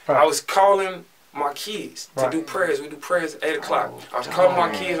 I was calling my kids to do prayers. We do prayers at 8 o'clock. I was calling my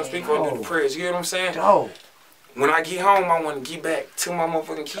kids on speaker to do the prayers. You know what I'm saying? When I get home, I want to get back to my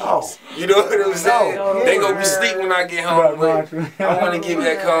motherfucking kids. You know what I'm saying? They gonna be asleep when I get home, but I want to get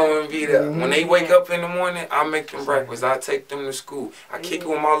back home and be there. When they wake up in the morning, I make them breakfast. I take them to school. I kick it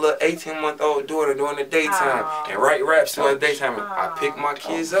with my little 18-month-old daughter during the daytime and write raps during the daytime. I pick my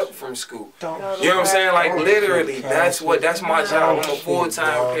kids up from school. You know what I'm saying? Like literally, that's my job. I'm a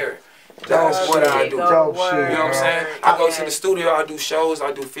full-time parent. That's what I do. You know what I'm saying? I go to the studio. I do shows.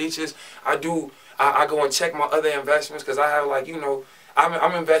 I do features. I go and check my other investments because I have like, you know,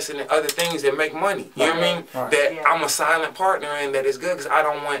 I'm investing in other things that make money. You know what I mean? That I'm a silent partner in that is good because I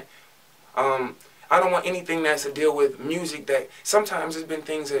don't want anything that's to deal with music that sometimes there's been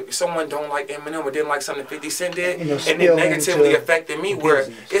things that someone don't like Eminem or didn't like something 50 Cent did and it negatively affected me where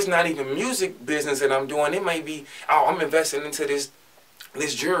it's not even music business that I'm doing. It may be, oh, I'm investing into this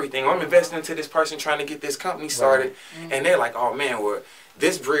jewelry thing. I'm investing into this person trying to get this company started and they're like, oh man, well,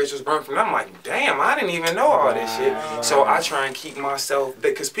 this bridge was burnt from. I'm like, damn, I didn't even know all this shit. So I try and keep myself,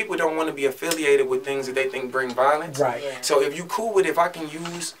 because people don't want to be affiliated with things that they think bring violence. So if you cool with it, if I can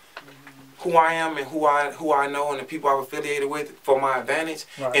use who I am and who I know and the people I'm affiliated with for my advantage,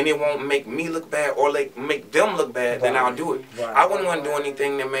 and it won't make me look bad or like make them look bad, then I'll do it. I wouldn't want to do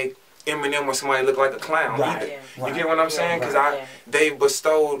anything that make Eminem or somebody look like a clown either. You get what I'm saying? Because they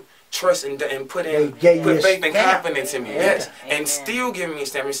bestowed trust and put faith and confidence in me, and still giving me a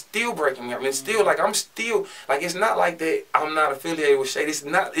stamp, and still breaking me up, and still like I'm still like it's not like that I'm not affiliated with Shady. It's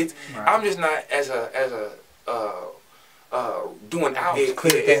not. It's I'm just not as a doing out.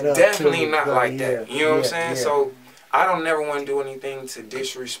 It's definitely not like that. You know what I'm saying? So I don't never want to do anything to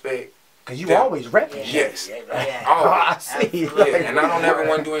disrespect. Cause you always repping. Yes. I see. And I don't ever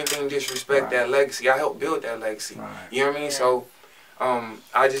want to do anything to disrespect that legacy. I helped build that legacy. You know what I mean? So.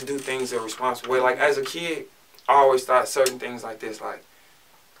 I just do things a responsible way. Like as a kid, I always thought certain things like this, like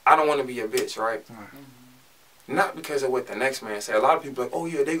I don't want to be a bitch, right? Not because of what the next man said. A lot of people like, oh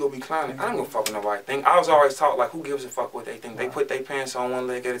yeah, they gonna be clowning. I don't give a fuck what nobody think. I was always taught like, who gives a fuck what they think? They put their pants on one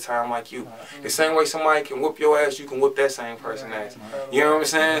leg at a time like you. The same way somebody can whoop your ass, you can whoop that same person ass. You know what I'm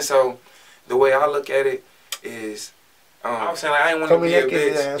saying? So the way I look at it is, I was saying like I didn't want to be a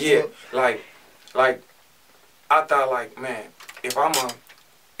bitch. Yeah, like I thought like, man. If I'm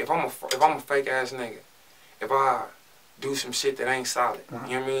a fake ass nigga, if I do some shit that ain't solid, you know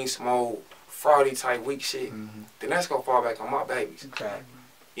what I mean, some old fraudy type weak shit, then that's gonna fall back on my babies.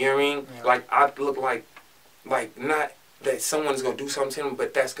 You know what I mean? Like I look like not that someone's gonna do something to them,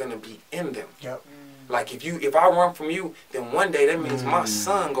 but that's gonna be in them. Like if I run from you, then one day that means my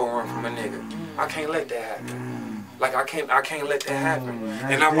son gonna run from a nigga. I can't let that happen. Like I can't let that happen.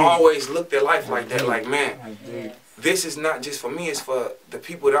 And I've always looked at life like that. Like, man, this is not just for me, it's for the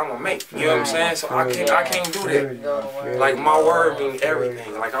people that I'm gonna make. You know what I'm saying? So I can't do that. Like my word means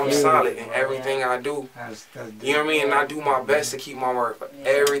everything. Like I'm solid in everything I do. You know what I mean? And I do my best to keep my word for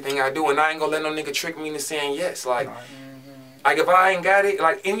everything I do. And I ain't gonna let no nigga trick me into saying yes. Like if I ain't got it,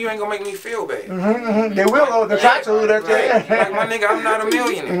 like, and you ain't gonna make me feel bad. They will, they try to. Like my nigga, I'm not a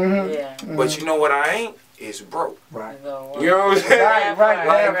millionaire. But you know what I ain't? Is broke. Right. You know what I'm saying?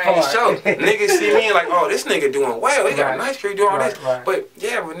 Right. Sure. Niggas see me like, oh, this nigga doing well. He got a nice career doing all this. But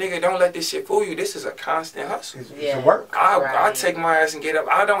yeah, but nigga, don't let this shit fool you. This is a constant hustle. It's work. I take my ass and get up.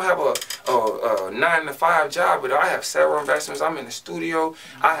 I don't have a 9 to 5 job, but I have several investments. I'm in the studio.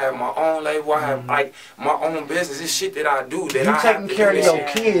 I have my own label. I have like my own business. It's shit that I do that I have to do. You taking care of your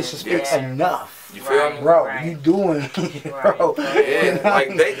kids is enough. You feel me? Bro, you doing bro. Yeah,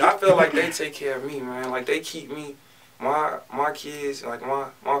 like I feel like they take care of me, man. Like they keep me, my kids, like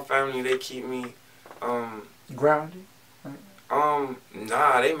my family, they keep me grounded.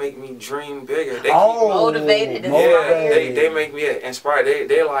 Nah, they make me dream bigger. They keep me motivated. Yeah, they make me inspired.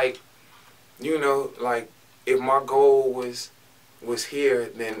 They like, you know, like if my goal was here,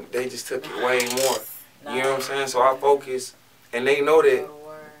 then they just took it way more. You know what I'm saying? So I focus, and they know that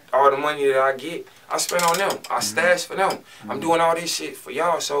all the money that I get, I spend on them. I stash for them. I'm doing all this shit for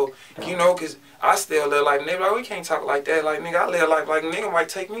y'all. So, you know, because I still live life. Nigga, like, we can't talk like that. Like, nigga, I live life like nigga might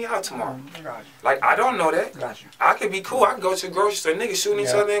take me out tomorrow. Like, I don't know that. I could be cool. I could go to the grocery store. Niggas shooting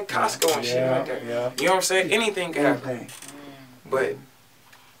each other in Costco and shit like that. You know what I'm saying? Anything can happen. But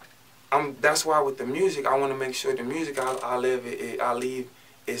that's why with the music, I want to make sure the music I leave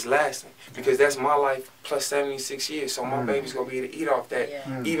is lasting, because that's my life plus 76 years, so my baby's gonna be able to eat off that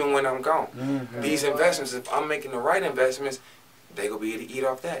even when I'm gone. These investments, if I'm making the right investments, they gonna be able to eat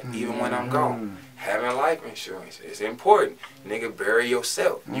off that even when I'm gone. Having life insurance is important. Nigga, bury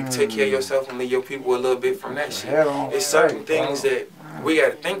yourself. You take care of yourself and leave your people a little bit from that shit. It's certain things that we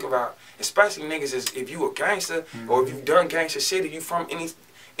gotta think about, especially niggas, is if you a gangster or if you've done gangster shit, if you from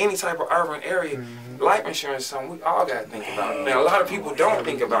any type of urban area, life insurance is something we all got to think about. Now, a lot of people don't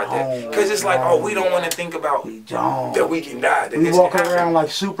think about that because it's like, oh, we don't want to think about that we can die. That we walking around like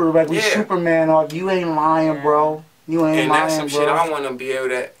we Superman off. You ain't lying, bro. You ain't lying, bro. And that's some shit I want to be able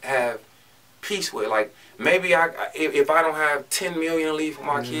to have peace with. Like, maybe if I don't have 10 million to leave for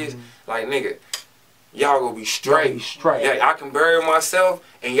my kids, like, nigga, y'all gonna be straight. Yeah, I can bury myself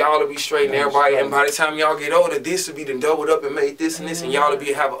and y'all will be straight and everybody. And by the time y'all get older, this will be done doubled up and made this and this, and y'all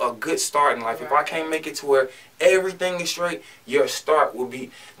will have a good start in life. If I can't make it to where everything is straight, your start will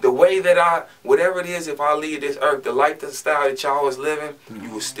be the way that whatever it is. If I leave this earth, the lifestyle that y'all was living, you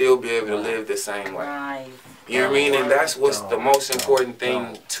will still be able to live the same way. You know what I mean? And that's what's the most important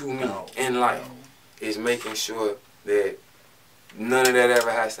thing to me in life, is making sure that none of that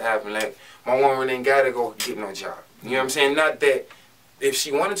ever has to happen. Like, my woman ain't gotta go get no job. You know what I'm saying? Not that if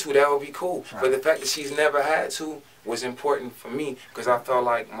she wanted to, that would be cool. But the fact that she's never had to was important for me, because I felt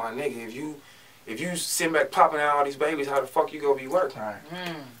like, my nigga, if you sitting back popping out all these babies, how the fuck you gonna be working?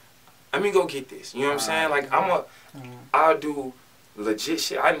 Let me go get this. You know what I'm saying? Like, I'll do legit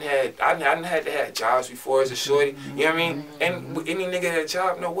shit. I didn't had to have jobs before as a shorty. You know what I mean? And any nigga that had a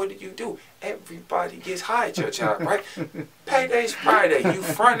job, no, what did you do? Everybody gets high at your job, right? Payday's Friday. You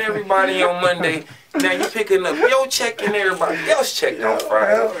front everybody on Monday. Now you picking up your check and everybody else checked on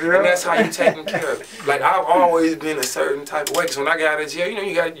Friday. And that's how you taking care of it. Like, I've always been a certain type of way. Because when I got out of jail, you know,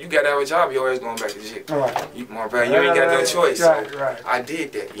 you got to have a job, your ass going back to jail. My bad, you ain't got no choice. So I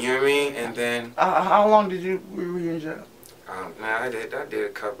did that. You know what I mean? And then how long were you in jail? I did a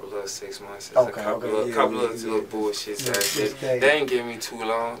couple of little 6 months. A couple of little bullshit. They ain't give me too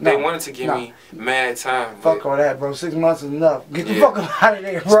long. They wanted to give me mad time. Fuck all that, bro. 6 months is enough. Get the fuck out of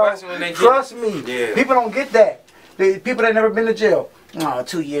there, bro. Trust me. People don't get that. People that never been to jail. Oh,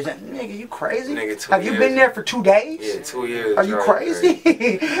 2 years. Nigga, you crazy? Have you been there for 2 days? Yeah, 2 years. Are you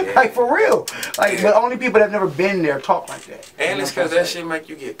crazy? Like, for real. Like, the only people that have never been there talk like that. And it's because that shit make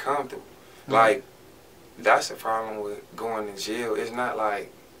you get comfortable. Like, that's the problem with going to jail. It's not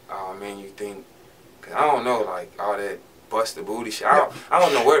like, oh man, you think, cause I don't know, like all that bust the booty shit. I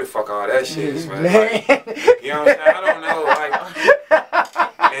don't know where the fuck all that shit is, man. Like, you know what I'm saying? I don't know, like,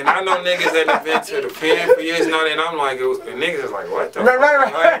 and I know niggas that have been to the pen for years now, and I'm like, and niggas is like, what the fuck?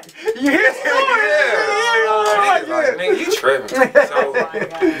 Right. You hear that? Yeah. Niggas like, nigga, you tripping.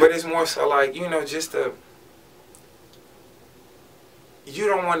 So, but it's more so like, you know, just to. You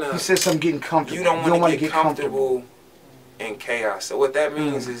don't want to. You said something getting comfortable. You don't want to get comfortable in chaos. So what that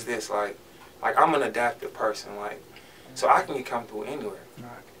means is this: like I'm an adaptive person. Like, so I can get comfortable anywhere.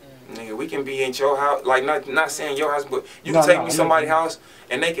 nigga, we can be in your house, like not saying your house, but you can take me to somebody's house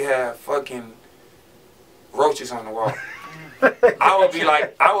and they can have fucking roaches on the wall. I would be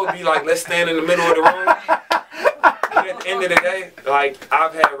like, let's stand in the middle of the room. And at the end of the day, like,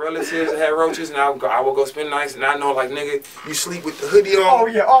 I've had relatives that had roaches, and I would go spend nights, and I know, like, nigga, you sleep with the hoodie on. Oh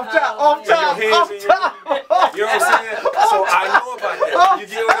yeah, off top. You know what I'm saying? So I know about that. You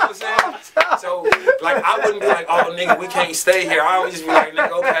get what I'm saying? So, like, I wouldn't be like, oh, nigga, we can't stay here. I would just be like,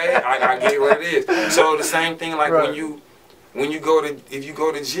 nigga, okay, I get what it is. So the same thing, like, if you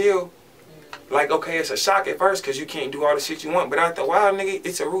go to jail, like, okay, it's a shock at first because you can't do all the shit you want, but after a while, nigga,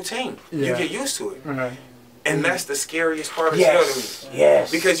 it's a routine. Yeah. You get used to it. And that's the scariest part of jail to me. Yes.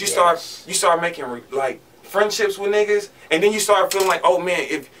 Because you start making like friendships with niggas, and then you start feeling like, oh man,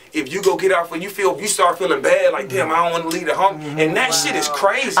 if you go get out for you start feeling bad, like damn, I don't want to leave the home, and that shit is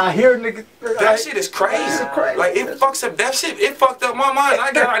crazy. I hear niggas. That shit is crazy. Like it fucks up that shit. It fucked up my mind.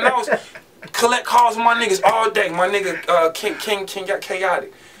 I got out and I was collect calls with my niggas all day. My nigga King got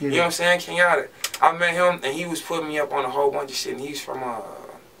chaotic. You know what I'm saying? Chaotic. I met him and he was putting me up on a whole bunch of shit, and he's from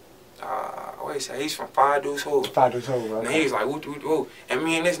what he say? He's from Five Deuce Hood. Five Deuce Hood, right? And he's like, woo. And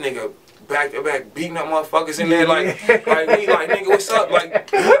me and this nigga back to back beating up motherfuckers in there, like we like, nigga, what's up? Like,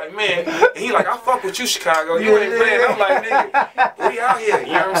 he like, man, and he like, I fuck with you, Chicago. You ain't playing. I'm like, nigga, we out here. You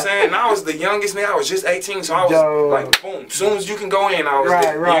know what I'm saying? And I was the youngest nigga. I was just 18, so I was like, boom. As soon as you can go in, I was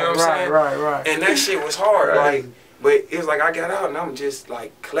there. You know what I'm saying? Right. And that shit was hard, like. But it was like I got out and I'm just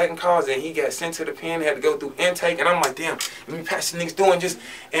like collecting calls, and he got sent to the pen, had to go through intake, and I'm like, damn, let me pass the niggas doing just,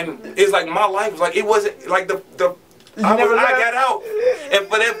 and it's like my life was like, it wasn't like I got out, and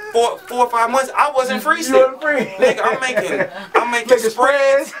for that 4 or 5 months, I wasn't free still. Nigga, I'm making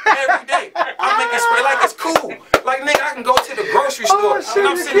spreads every day. I'm making spreads like it's cool. Like nigga, I can go to the grocery store and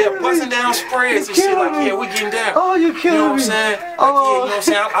I'm sitting there busting down spreads and shit like, yeah, we getting down. Oh, you killing me. You know what I'm saying? Like, yeah, you know what I'm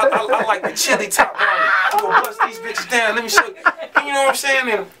saying? I like the chili top on it. I'm gonna bust these bitches down. Let me show you. You know what I'm saying?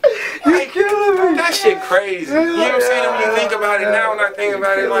 And like, that shit crazy. You know what I'm saying? When you think about it now, and I think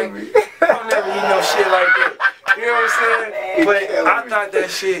about it, like, I'll never eat no shit like that. You know what I'm saying? But I thought that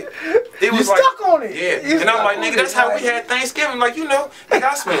shit, it was you like, stuck on it. Yeah. And I'm like, nigga, that's how we had Thanksgiving. Like, you know, nigga,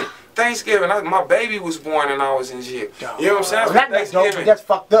 I spent Thanksgiving. My baby was born and I was in jail. You know what I'm saying? Thanksgiving. That's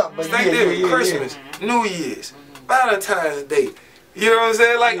fucked up. But Thanksgiving, Christmas, New Year's, Valentine's Day. You know what I'm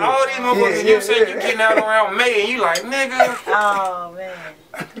saying? Like, all these motherfuckers, you know what I'm saying? You getting out around May and you like, nigga. Oh, man.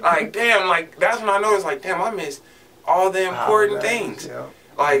 Like, damn, like, that's when I noticed, like, damn, I missed all the important things.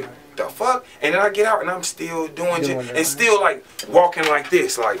 Like, the fuck? And then I get out and I'm still doing shit and still like walking like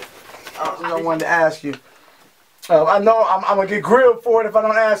this, like. I wanted to ask you. I know I'm gonna get grilled for it if I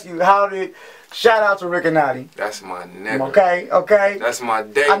don't ask you. How did shout out to Rick and Natty? That's my nigga. Okay. That's my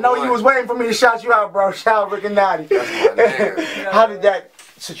day. I know you was waiting for me to shout you out, bro. Shout out Rick and Natty. That's my nigga. How did that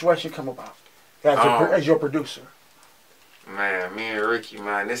situation come about? As your producer. Man, me and Ricky,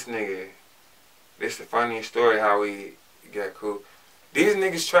 man, this nigga. This the funniest story how we got cool. These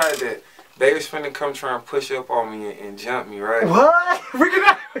niggas tried that. They was finna come try and push up on me and jump me, right? What?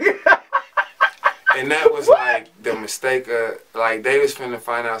 And that was like the mistake of, like, they was finna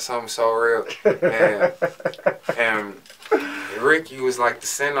find out something so real. And Ricky was like the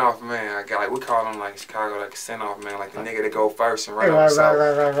send-off man. We call him like Chicago, like the send-off man, like the nigga that go first and right.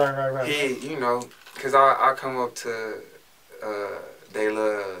 Right. He, you know, cause I come up to they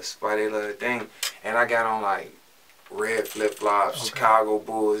little spot, they little thing, and I got on like red flip-flops, Chicago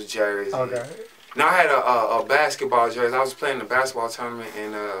Bulls jersey. Now I had a basketball jersey. I was playing the basketball tournament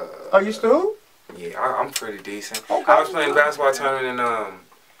in Are you still? Yeah, I'm pretty decent. I was playing basketball tournament in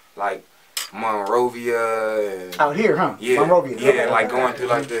like Monrovia and out here, huh? Yeah, Monrovia. Yeah, like going through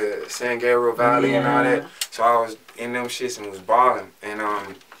like the San Gabriel Valley and all that. So I was in them shits and was balling, and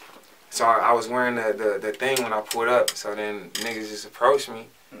so I was wearing the thing when I pulled up. So then niggas just approached me,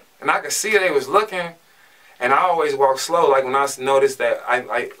 and I could see they was looking. And I always walk slow. Like when I notice that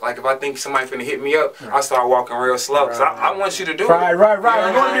like if I think somebody finna hit me up, I start walking real slow. Cause I want you to do it. Right.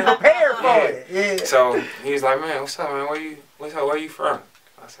 You want to be prepared for it. Yeah. So he's like, man, what's up, man? Where you from?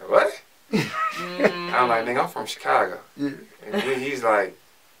 I said, what? I'm like, nigga, I'm from Chicago. And he's like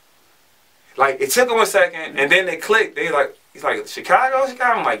it took him a second, and then they clicked. He's like, Chicago?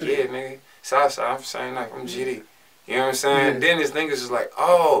 I'm like, yeah, nigga. Southside. I'm saying like I'm GD. You know what I'm saying? Then his niggas was like,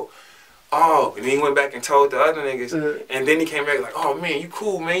 oh, and then he went back and told the other niggas, and then he came back like, oh man, you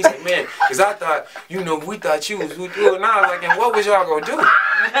cool, man. He's like, man, because I thought, you know, we thought you was with you, and I was like, and what was y'all gonna do? You know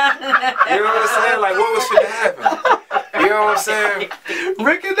what I'm saying? Like, what was finna happen? You know know what I'm saying?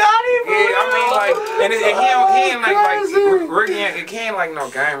 Rick and Donnie. Yeah, I mean like, and he ain't like Ricky he ain't like no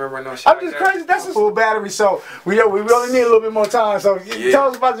gang member, no shit. I'm just crazy. That's a full battery. So we only need a little bit more time. So tell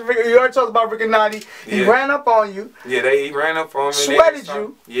us about you already told us about Rick and Donnie. He ran up on you. Yeah, he ran up on me. Sweated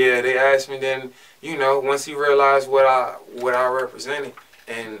you. Yeah, they asked me then. You know, once he realized what I represented,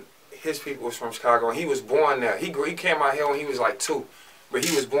 and his people was from Chicago, and he was born there. He came out here when he was like 2, but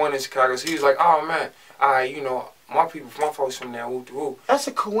he was born in Chicago. So he was like, oh man, you know, my folks from there. Woo woo. That's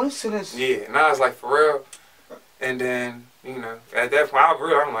a coincidence. Yeah, and I was like, for real. And then, you know, at that point,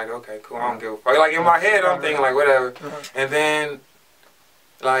 I'm like, okay, cool, I don't give a fuck. Like in my head, I'm thinking like whatever. And then,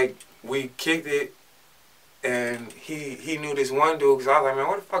 like we kicked it. And he knew this one dude, because I was like, man,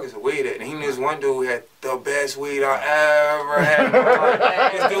 where the fuck is the weed at? And he knew this one dude who had the best weed I ever had in my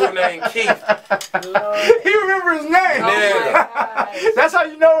life. This dude named Keith. He remember his name. Yeah. That's how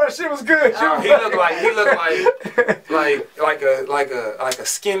you know that shit was good. He looked like a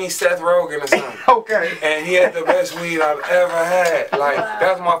skinny Seth Rogen or something. Okay. And he had the best weed I've ever had. Like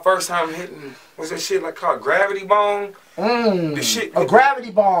that was my first time hitting. What's that shit like called Gravity Bone? The shit. A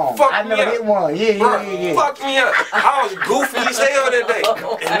gravity bomb. I never hit one. Yeah. Fucked me up. I was goofy as hell that day.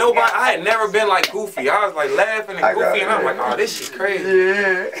 And I had never been like goofy. I was like laughing and goofy, and I'm like, oh, this shit's crazy.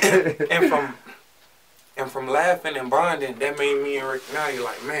 Yeah. and from laughing and bonding, that made me and Rick Nutty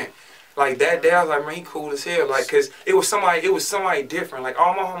like, man. Like that day, I was like, man, he cool as hell. Like, cause it was somebody different. Like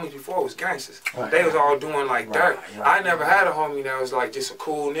all my homies before was gangsters. They was all doing like dirt. I never had a homie that was like just a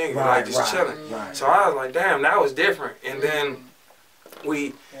cool nigga, like just chilling. So I was like, damn, that was different. And then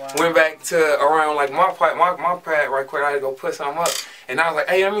we went back to around like my pad right quick. I had to go put something up, and I was like,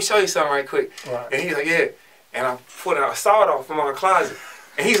 hey, let me show you something right quick. And he's like, yeah. And I pulled a sawed off from my closet.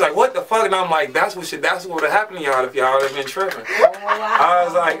 And he's like, what the fuck? And I'm like, that's what would have happened to y'all if y'all would have been tripping. I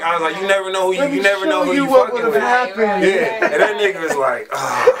was like, you never know who you never know who you fucking with. Yeah. And that nigga was like,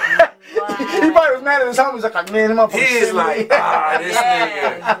 He probably was mad at his homies, like, man, him up. He's like, this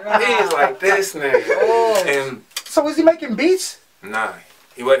nigga. He's like, this nigga. And so was he making beats? Nah,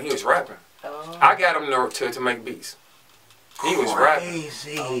 he wasn't. He was rapping. I got him to make beats. He was rapping.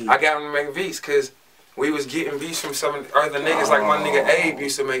 I got him to make beats because we was getting beats from some other niggas, like my nigga Abe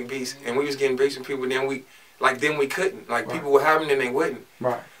used to make beats, and we was getting beats from people. Then we couldn't. Like people would have them, and they wouldn't.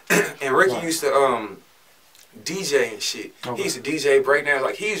 And Ricky used to DJ and shit. He used to DJ breakdowns.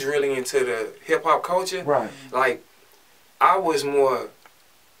 Like he's really into the hip hop culture. Like I was more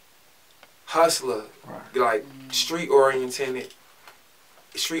hustler, like street oriented,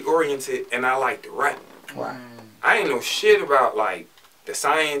 and I liked to rap. I ain't know shit about like the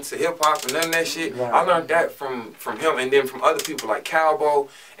science of hip hop and none of that shit. I learned that from him, and then from other people like Cowboy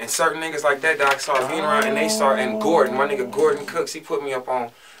and certain niggas like that I started being around, and Gordon, my nigga Gordon Cooks, he put me up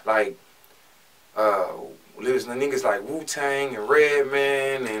on like there was the niggas like Wu-Tang and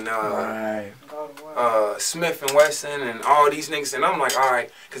Redman and Smith and Wesson and all these niggas, and I'm like,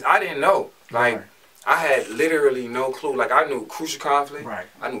 alright, cause I didn't know. Like I had literally no clue. Like I knew Crucial Conflict,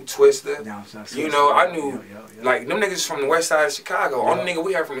 I knew Twister, you know, I knew like them niggas from the west side of Chicago. Only nigga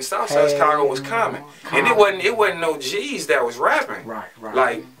we had from the south side of Chicago was Common. And it wasn't no G's that was rapping.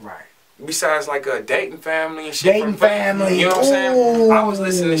 Like besides like a Dayton Family and shit. Dayton Family. You know what I'm saying? I was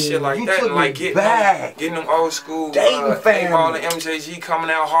listening to shit like that and like getting them old school A-Ball and MJG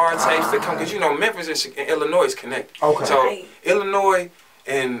coming out hard tapes that come, cause you know Memphis and Illinois is connected. So Illinois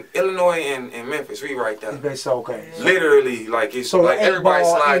and Memphis, we right there. It's okay. Literally, like it's so like everybody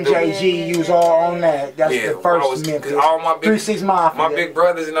slide through. MJG, you was all on that. That's the first Memphis. All my big 3-6 Mafia. My big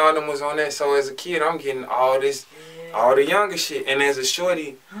brothers and all them was on that. So as a kid, I'm getting all this, all the younger shit. And as a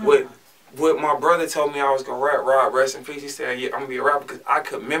shorty, what my brother told me I was gonna rap, Rob, rest in peace. He said, yeah, I'm gonna be a rapper because I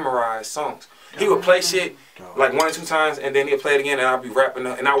could memorize songs. He would play shit like 1 or 2 times, and then he'd play it again, and I'd be rapping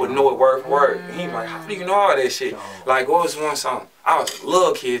up, and I would know it word for word. And he'd be like, how do you know all that shit? Like, what was one song? I was a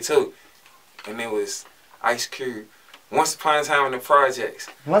little kid too, and it was Ice Cube, Once Upon a Time in the Projects.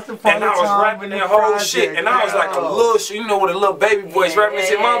 And I was rapping that whole shit, and I was like a little shit, you know, with a little baby voice rapping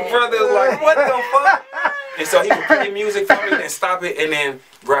shit. My brother was like, what the fuck? And so he would play music for me and stop it and then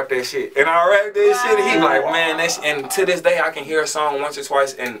rap that shit. And I rap that shit and he like, man, and to this day I can hear a song once or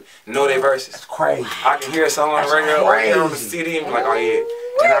twice and know their verses. That's crazy. I can hear a song on the radio right here on the CD and be like, oh yeah.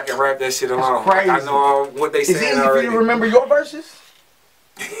 And I can rap that shit along. Like, I know all what they say already. Is it easy for you to remember your verses?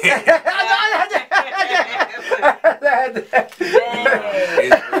 It's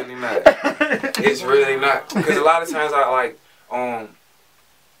really not. It's really not. Because a lot of times I like,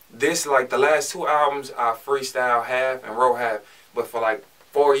 this, like the last 2 albums, I freestyle half and wrote half. But for like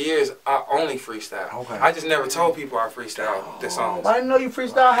 4 years, I only freestyle. I just never told people I freestyle the songs. I didn't know you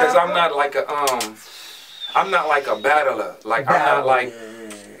freestyle half. Because I'm not like a, I'm not like a battler. Like I'm not like,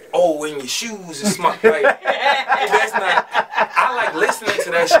 oh, in your shoes is smart. Like that's not. I like listening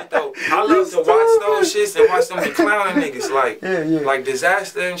to that shit though. I love to watch those shits and watch them be clowning niggas like like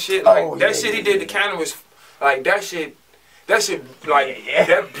Disaster and shit. Like that shit he did to Counter was like that shit like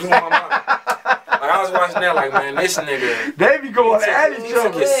that blew my mind. Like I was watching that like, man, this nigga they be going at each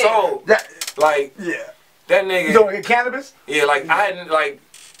other. His soul. Like that nigga. You doing cannabis? Yeah, like I hadn't like.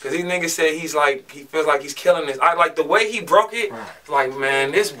 Cause these niggas say he's like, he feels like he's killing this. I like the way he broke it. Like,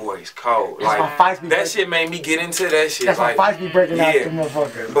 man, this boy's cold. Like that shit made me get into that shit. That's like, why fights be breaking out the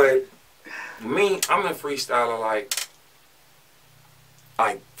motherfucker. But me, I'm a freestyler. Like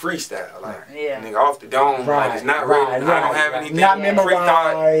freestyle. Like nigga off the dome. Like it's not written. I don't have anything. Not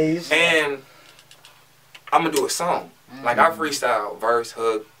memorized. And I'm gonna do a song. Like I freestyle verse,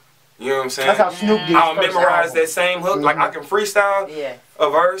 hook. You know what I'm saying? That's how Snoop did. I'll memorize that same hook. Like I can freestyle a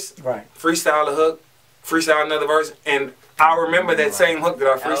verse, freestyle a hook, freestyle another verse, and I'll remember that same hook that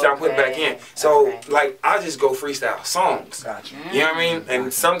I freestyle and put back in. So like I just go freestyle songs. Gotcha. You know what I mean?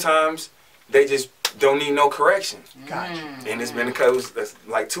 And sometimes they just don't need no correction. Gotcha. And it's been because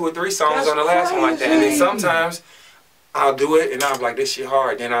like 2 or 3 songs on the last one like that. And then sometimes I'll do it and I'm like, this shit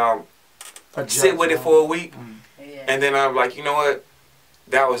hard. Then I'll sit with it for a week, and then I'm like, you know what?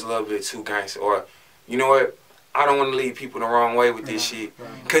 That was a little bit too gangster, or you know what? I don't want to lead people the wrong way with this shit.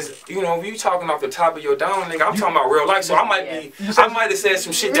 Cause you know, if you talking off the top of your dome, nigga, I'm talking about real life. So I might have said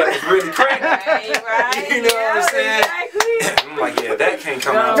some shit that was really crazy. You know what I'm saying? I'm like, yeah, that can't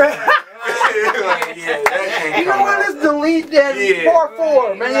come out. Like, yeah, that can't come out. You know what? Let's delete that part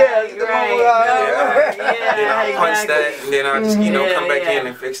 4, man. Then I'll punch that, and then I'll just, you know, come back in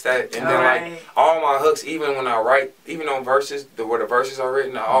and fix that. And then like all my hooks, even when I write, even on verses, where the verses are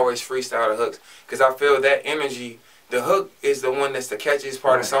written, I always freestyle the hooks. Cause I feel that energy. The hook is the one that's the catchiest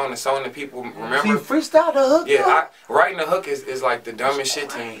part of the song that people remember. So you freestyle the hook? Yeah, writing the hook is like the dumbest shit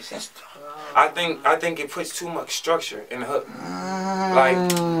to me. I think it puts too much structure in the hook.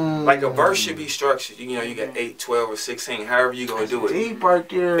 Like a verse should be structured. You know, you got 8, 12, or 16, however you gonna do it. Deep right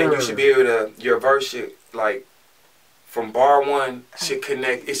there. And you should be able to. Your verse should like from bar 1 should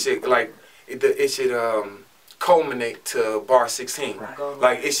connect. It should like it should culminate to bar 16.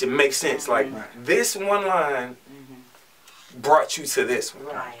 Like it should make sense. Like this one line brought you to this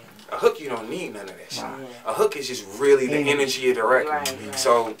one. A hook, you don't need none of that shit. A hook is just really the energy of the record.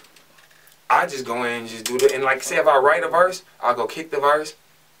 So I just go in and just do that. And like say if I write a verse, I'll go kick the verse,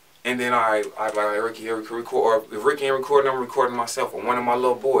 and then I like Ricky record, or if Ricky ain't recording, I'm recording myself or one of my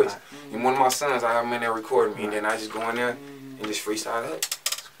little boys. And one of my sons, I have him in there recording me, and then I just go in there and just freestyle the hook.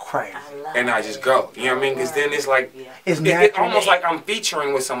 Crazy. And I just go. You know what I mean? Because then it's like, it's almost like I'm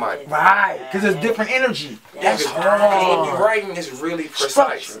featuring with somebody. Right. Because it's different energy. That's hard. When you're writing, it's really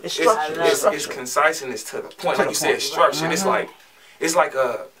precise. It's concise and it's to the point. Like you said, structured. It's like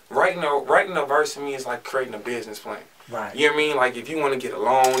writing a verse to me is like creating a business plan. Right. You know what I mean? Like if you want to get a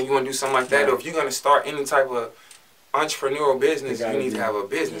loan, you want to do something like that, or if you're going to start any type of entrepreneurial business, you need to have a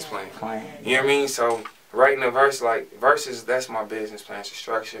business plan. You know what I mean? So writing a verse, like verses, that's my business plan. It's a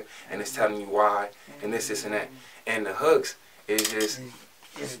structure, and it's telling you why, and this, and that. And the hooks is just,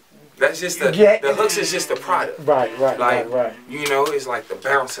 that's just the hooks is just the product. Right. You know, it's like the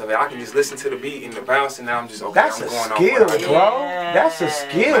bounce of it. I can just listen to the beat and the bounce, and now I'm just, okay, that's I'm a going skill, on. bro. That's a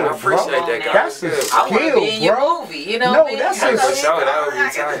skill, man, I appreciate that, guy. That's a skill, I want to be in your movie, you know? No, that's a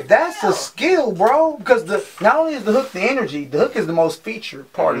skill. That's a skill, bro. Because not only is the hook the energy, the hook is the most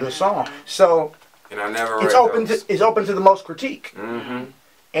featured part of the song. So and I never it's open to the most critique.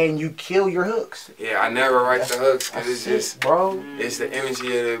 And you kill your hooks. Yeah, I never write the hooks because it's just, bro. It's the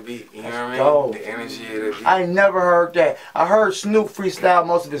energy of the beat. You know what I mean? The energy of the beat. I never heard that. I heard Snoop freestyle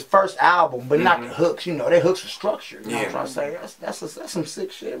most of his first album, but not the hooks. You know, their hooks are structured. You know what I'm trying to say? That's some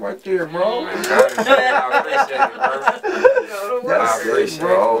sick shit right there, bro. Man, I appreciate it, bro. I appreciate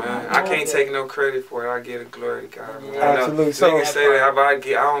it, man. I can't take no credit for it. I give the glory to God. Man. Absolutely. So niggas say that, but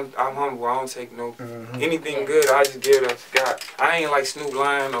I'm humble. I don't take no anything good. I just give it up to God. I ain't like Snoop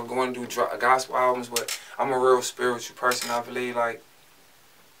lying or going to do gospel albums, but I'm a real spiritual person. I believe like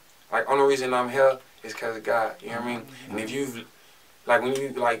only reason I'm here is because of God. You know what I mean? And if you like when you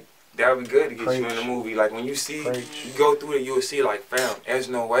like, that would be good to get you in the movie. Like when you see, you go through it, you'll see like, fam, there's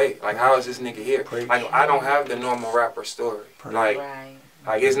no way. Like how is this nigga here? Like I don't have the normal rapper story. Like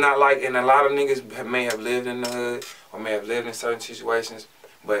it's not like, and a lot of niggas may have lived in the hood or may have lived in certain situations,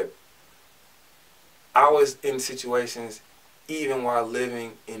 but I was in situations even while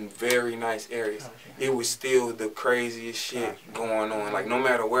living in very nice areas. It was still the craziest shit going on. Like no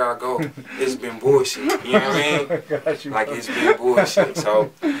matter where I go, it's been bullshit. You know what I mean? Like it's been bullshit.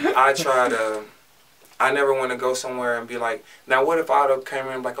 So I I never want to go somewhere and be like, now what if I'd have came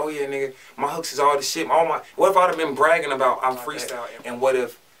in like, oh yeah, nigga, my hooks is all the shit. What if I'd have been bragging about I'm freestyle, and what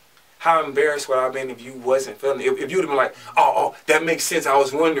if, how embarrassed would I have been if you wasn't feeling it? If you'd have been like, oh, that makes sense. I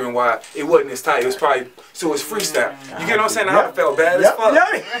was wondering why it wasn't as tight. It was probably, so it's freestyle. You get what I'm saying? I would have felt bad as fuck. You know what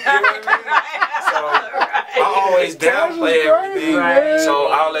I mean? So I always downplay everything. So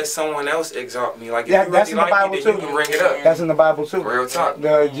I'll let someone else exalt me. Like if you really like me, then you can bring it up. That's in the Bible too. Real talk.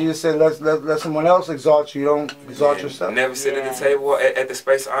 Jesus said, let someone else exalt you. Don't exalt yourself. Never sit at the table, at the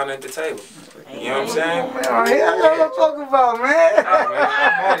space of honor at the table. You know what I'm saying? Man, I know what I'm talking about, man. Oh, man,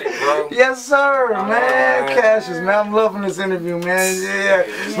 I'm on it, bro. Yes, sir, man. Cassius, man, I'm loving this interview, man. Yeah,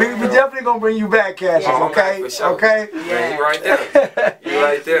 we definitely gonna bring you back, Cassius. Okay, sure. Okay. Man, you right there. You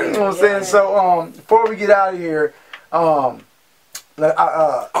right there. You know what I'm saying? So, before we get out of here, one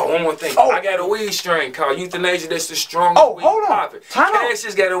more thing. I got a weed strain called Euthanasia. That's the strongest weed popping.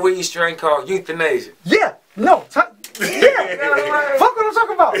 Cassius got a weed strain called Euthanasia. Yeah. No. Yeah. Fuck what I'm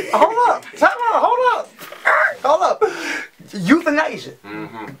talking about. Hold up. Euthanasia.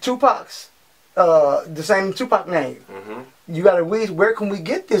 Tupac's. The same Tupac name. You got a weed. Where can we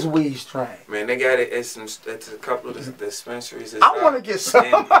get this weed strain? Man, they got it at a couple of the dispensaries. I want to get some.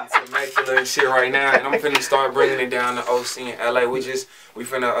 In Temecula and shit right now, and I'm finna start bringing it down to OC in LA. We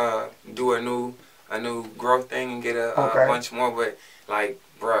finna do a new growth thing and get a bunch more. But like,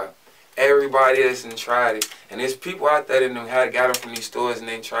 bruh, everybody hasn't tried it, and there's people out there that got them from these stores and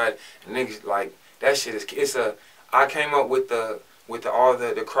they tried it. And niggas like that shit is I came up with all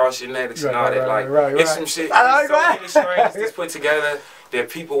the cross genetics and all that. It's some shit. So many strains that's put together that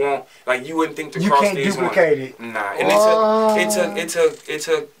people won't, like, you wouldn't think to cross these ones. You can't duplicate it. Nah. And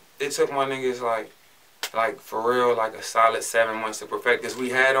it took my niggas like for real, like a solid 7 months to perfect, because we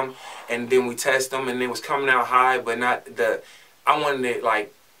had them and then we test them and it was coming out high, but not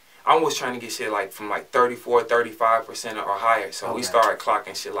I was trying to get shit like from like 34, 35% or higher. So we started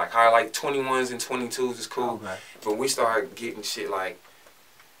clocking shit like high, like 21s and 22s is cool. But we started getting shit like,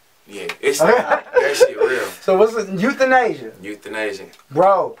 it's that shit real. So what's it? Euthanasia? Euthanasia.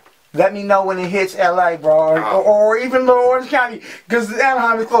 Bro, let me know when it hits LA, bro, or even Little Orange County, because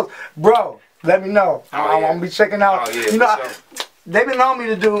Anaheim is close. Bro, let me know. I'm gonna be checking out. You know, they've been on me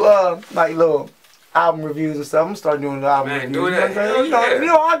to do like little album reviews and stuff. I'm gonna start doing the album reviews. Do that. You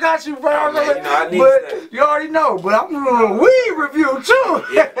know, I got you, bro. I need but that. You already know. But I'm doing a weed review too.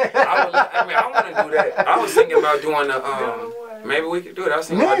 I want to do that. I was thinking about doing maybe we could do it. I was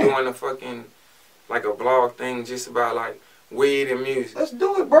thinking about doing a fucking like a blog thing just about like weed and music. Let's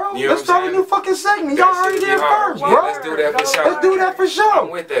do it, bro. Let's start a new fucking segment. Y'all already did first, bro. Let's do that for sure. Let's do that for sure. I'm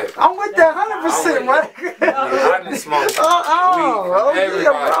with that. I'm with that 100%, right? I done smoked weed from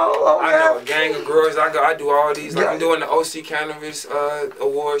everybody. I know a gang of girls. I do all these. Like I'm doing the OC Cannabis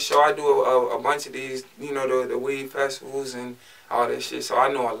Award show. I do a bunch of these, you know, the weed festivals and all that shit. So I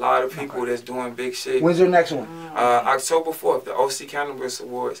know a lot of people that's doing big shit. When's your next one? October 4th, the OC Cannabis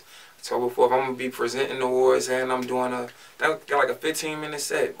Awards. October 4th, I'm gonna be presenting the awards, and I'm doing got like a 15-minute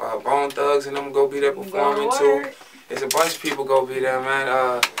set. Bone Thugs and I'm gonna go be there performing too. There's a bunch of people go be there,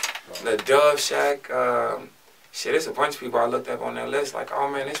 man. The Dove Shack, shit, there's a bunch of people I looked up on that list. Like, oh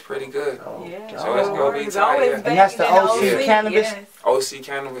man, it's pretty good. So let's go be tight. And that's the OC Cannabis. OC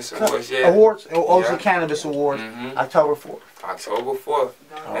Cannabis Awards, Awards, OC Cannabis Awards, October 4th. October 4th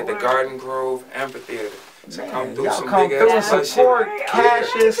at the Garden Grove Amphitheater. So come through some big ass support,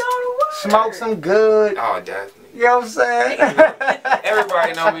 Cassius, smoke some good. Oh, definitely. You know what I'm saying?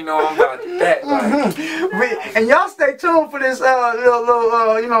 Everybody know I'm about that. Like. And y'all stay tuned for this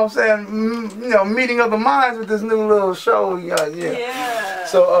little you know what I'm saying, meeting of the minds with this new little show.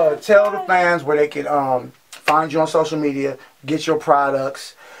 So tell the fans where they can find you on social media, get your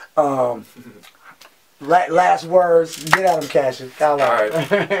products. Last words, get at them, Cassius. All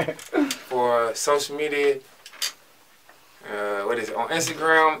right. For social media, what is it? On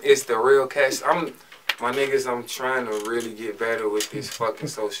Instagram, it's The Real Cassius. My niggas, I'm trying to really get better with this fucking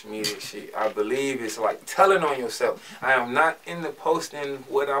social media shit. I believe it's like telling on yourself. I am not into posting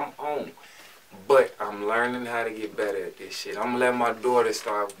what I'm on, but I'm learning how to get better at this shit. I'm gonna let my daughter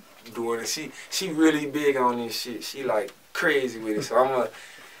start doing it. She really big on this shit. She like crazy with it. So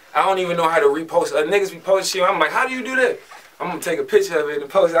I don't even know how to repost. Niggas be posting shit. I'm like, how do you do that? I'm gonna take a picture of it and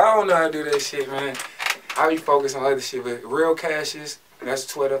post it. I don't know how to do that shit, man. I be focused on other shit, but Real Cassius, that's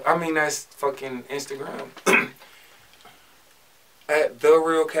Twitter. I mean, that's fucking Instagram. At The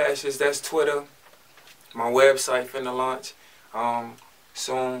Real Cassius, that's Twitter. My website finna launch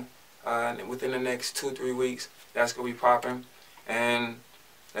soon. Within the next 2-3 weeks, that's gonna be popping. And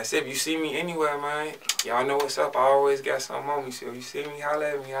That's it. If you see me anywhere, man, y'all know what's up. I always got something on me. So if you see me,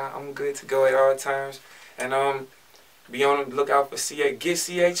 holla at me. I'm good to go at all times. And be on the lookout for CH. Get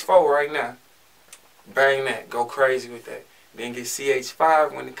CH4 right now. Bang that. Go crazy with that. Then get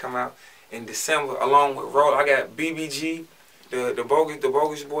CH5 when it come out in December, along with Roll. I got BBG, the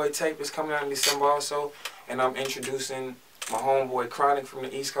Bogus Boy tape is coming out in December also. And I'm introducing my homeboy Chronic from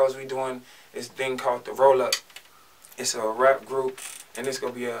the East Coast. We doing this thing called the Roll Up. It's a rap group, and it's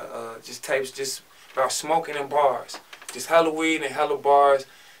gonna be just tapes just about smoking in bars, just hella weed and hella bars.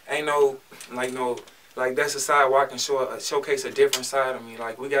 Ain't no like that's a side where I can showcase a different side of me.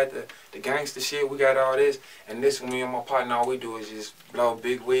 Like we got the gangster shit, we got all this, and this with me and my partner, all we do is just blow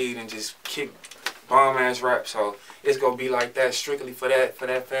big weed and just kick bomb ass rap. So it's gonna be like that strictly for that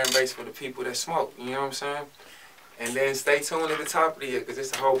fan base, for the people that smoke. You know what I'm saying? And then stay tuned at the top of the year, because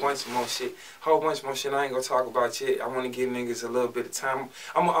it's a whole bunch of more shit. I ain't gonna talk about yet. I want to give niggas a little bit of time.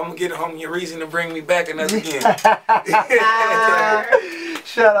 I'm gonna get homie a reason to bring me back another again.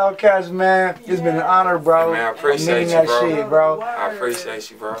 Shout out, Cash, man. It's been an honor, bro. Yeah, man, I appreciate you, bro. Shit, bro. I appreciate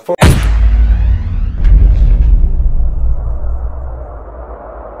you, bro.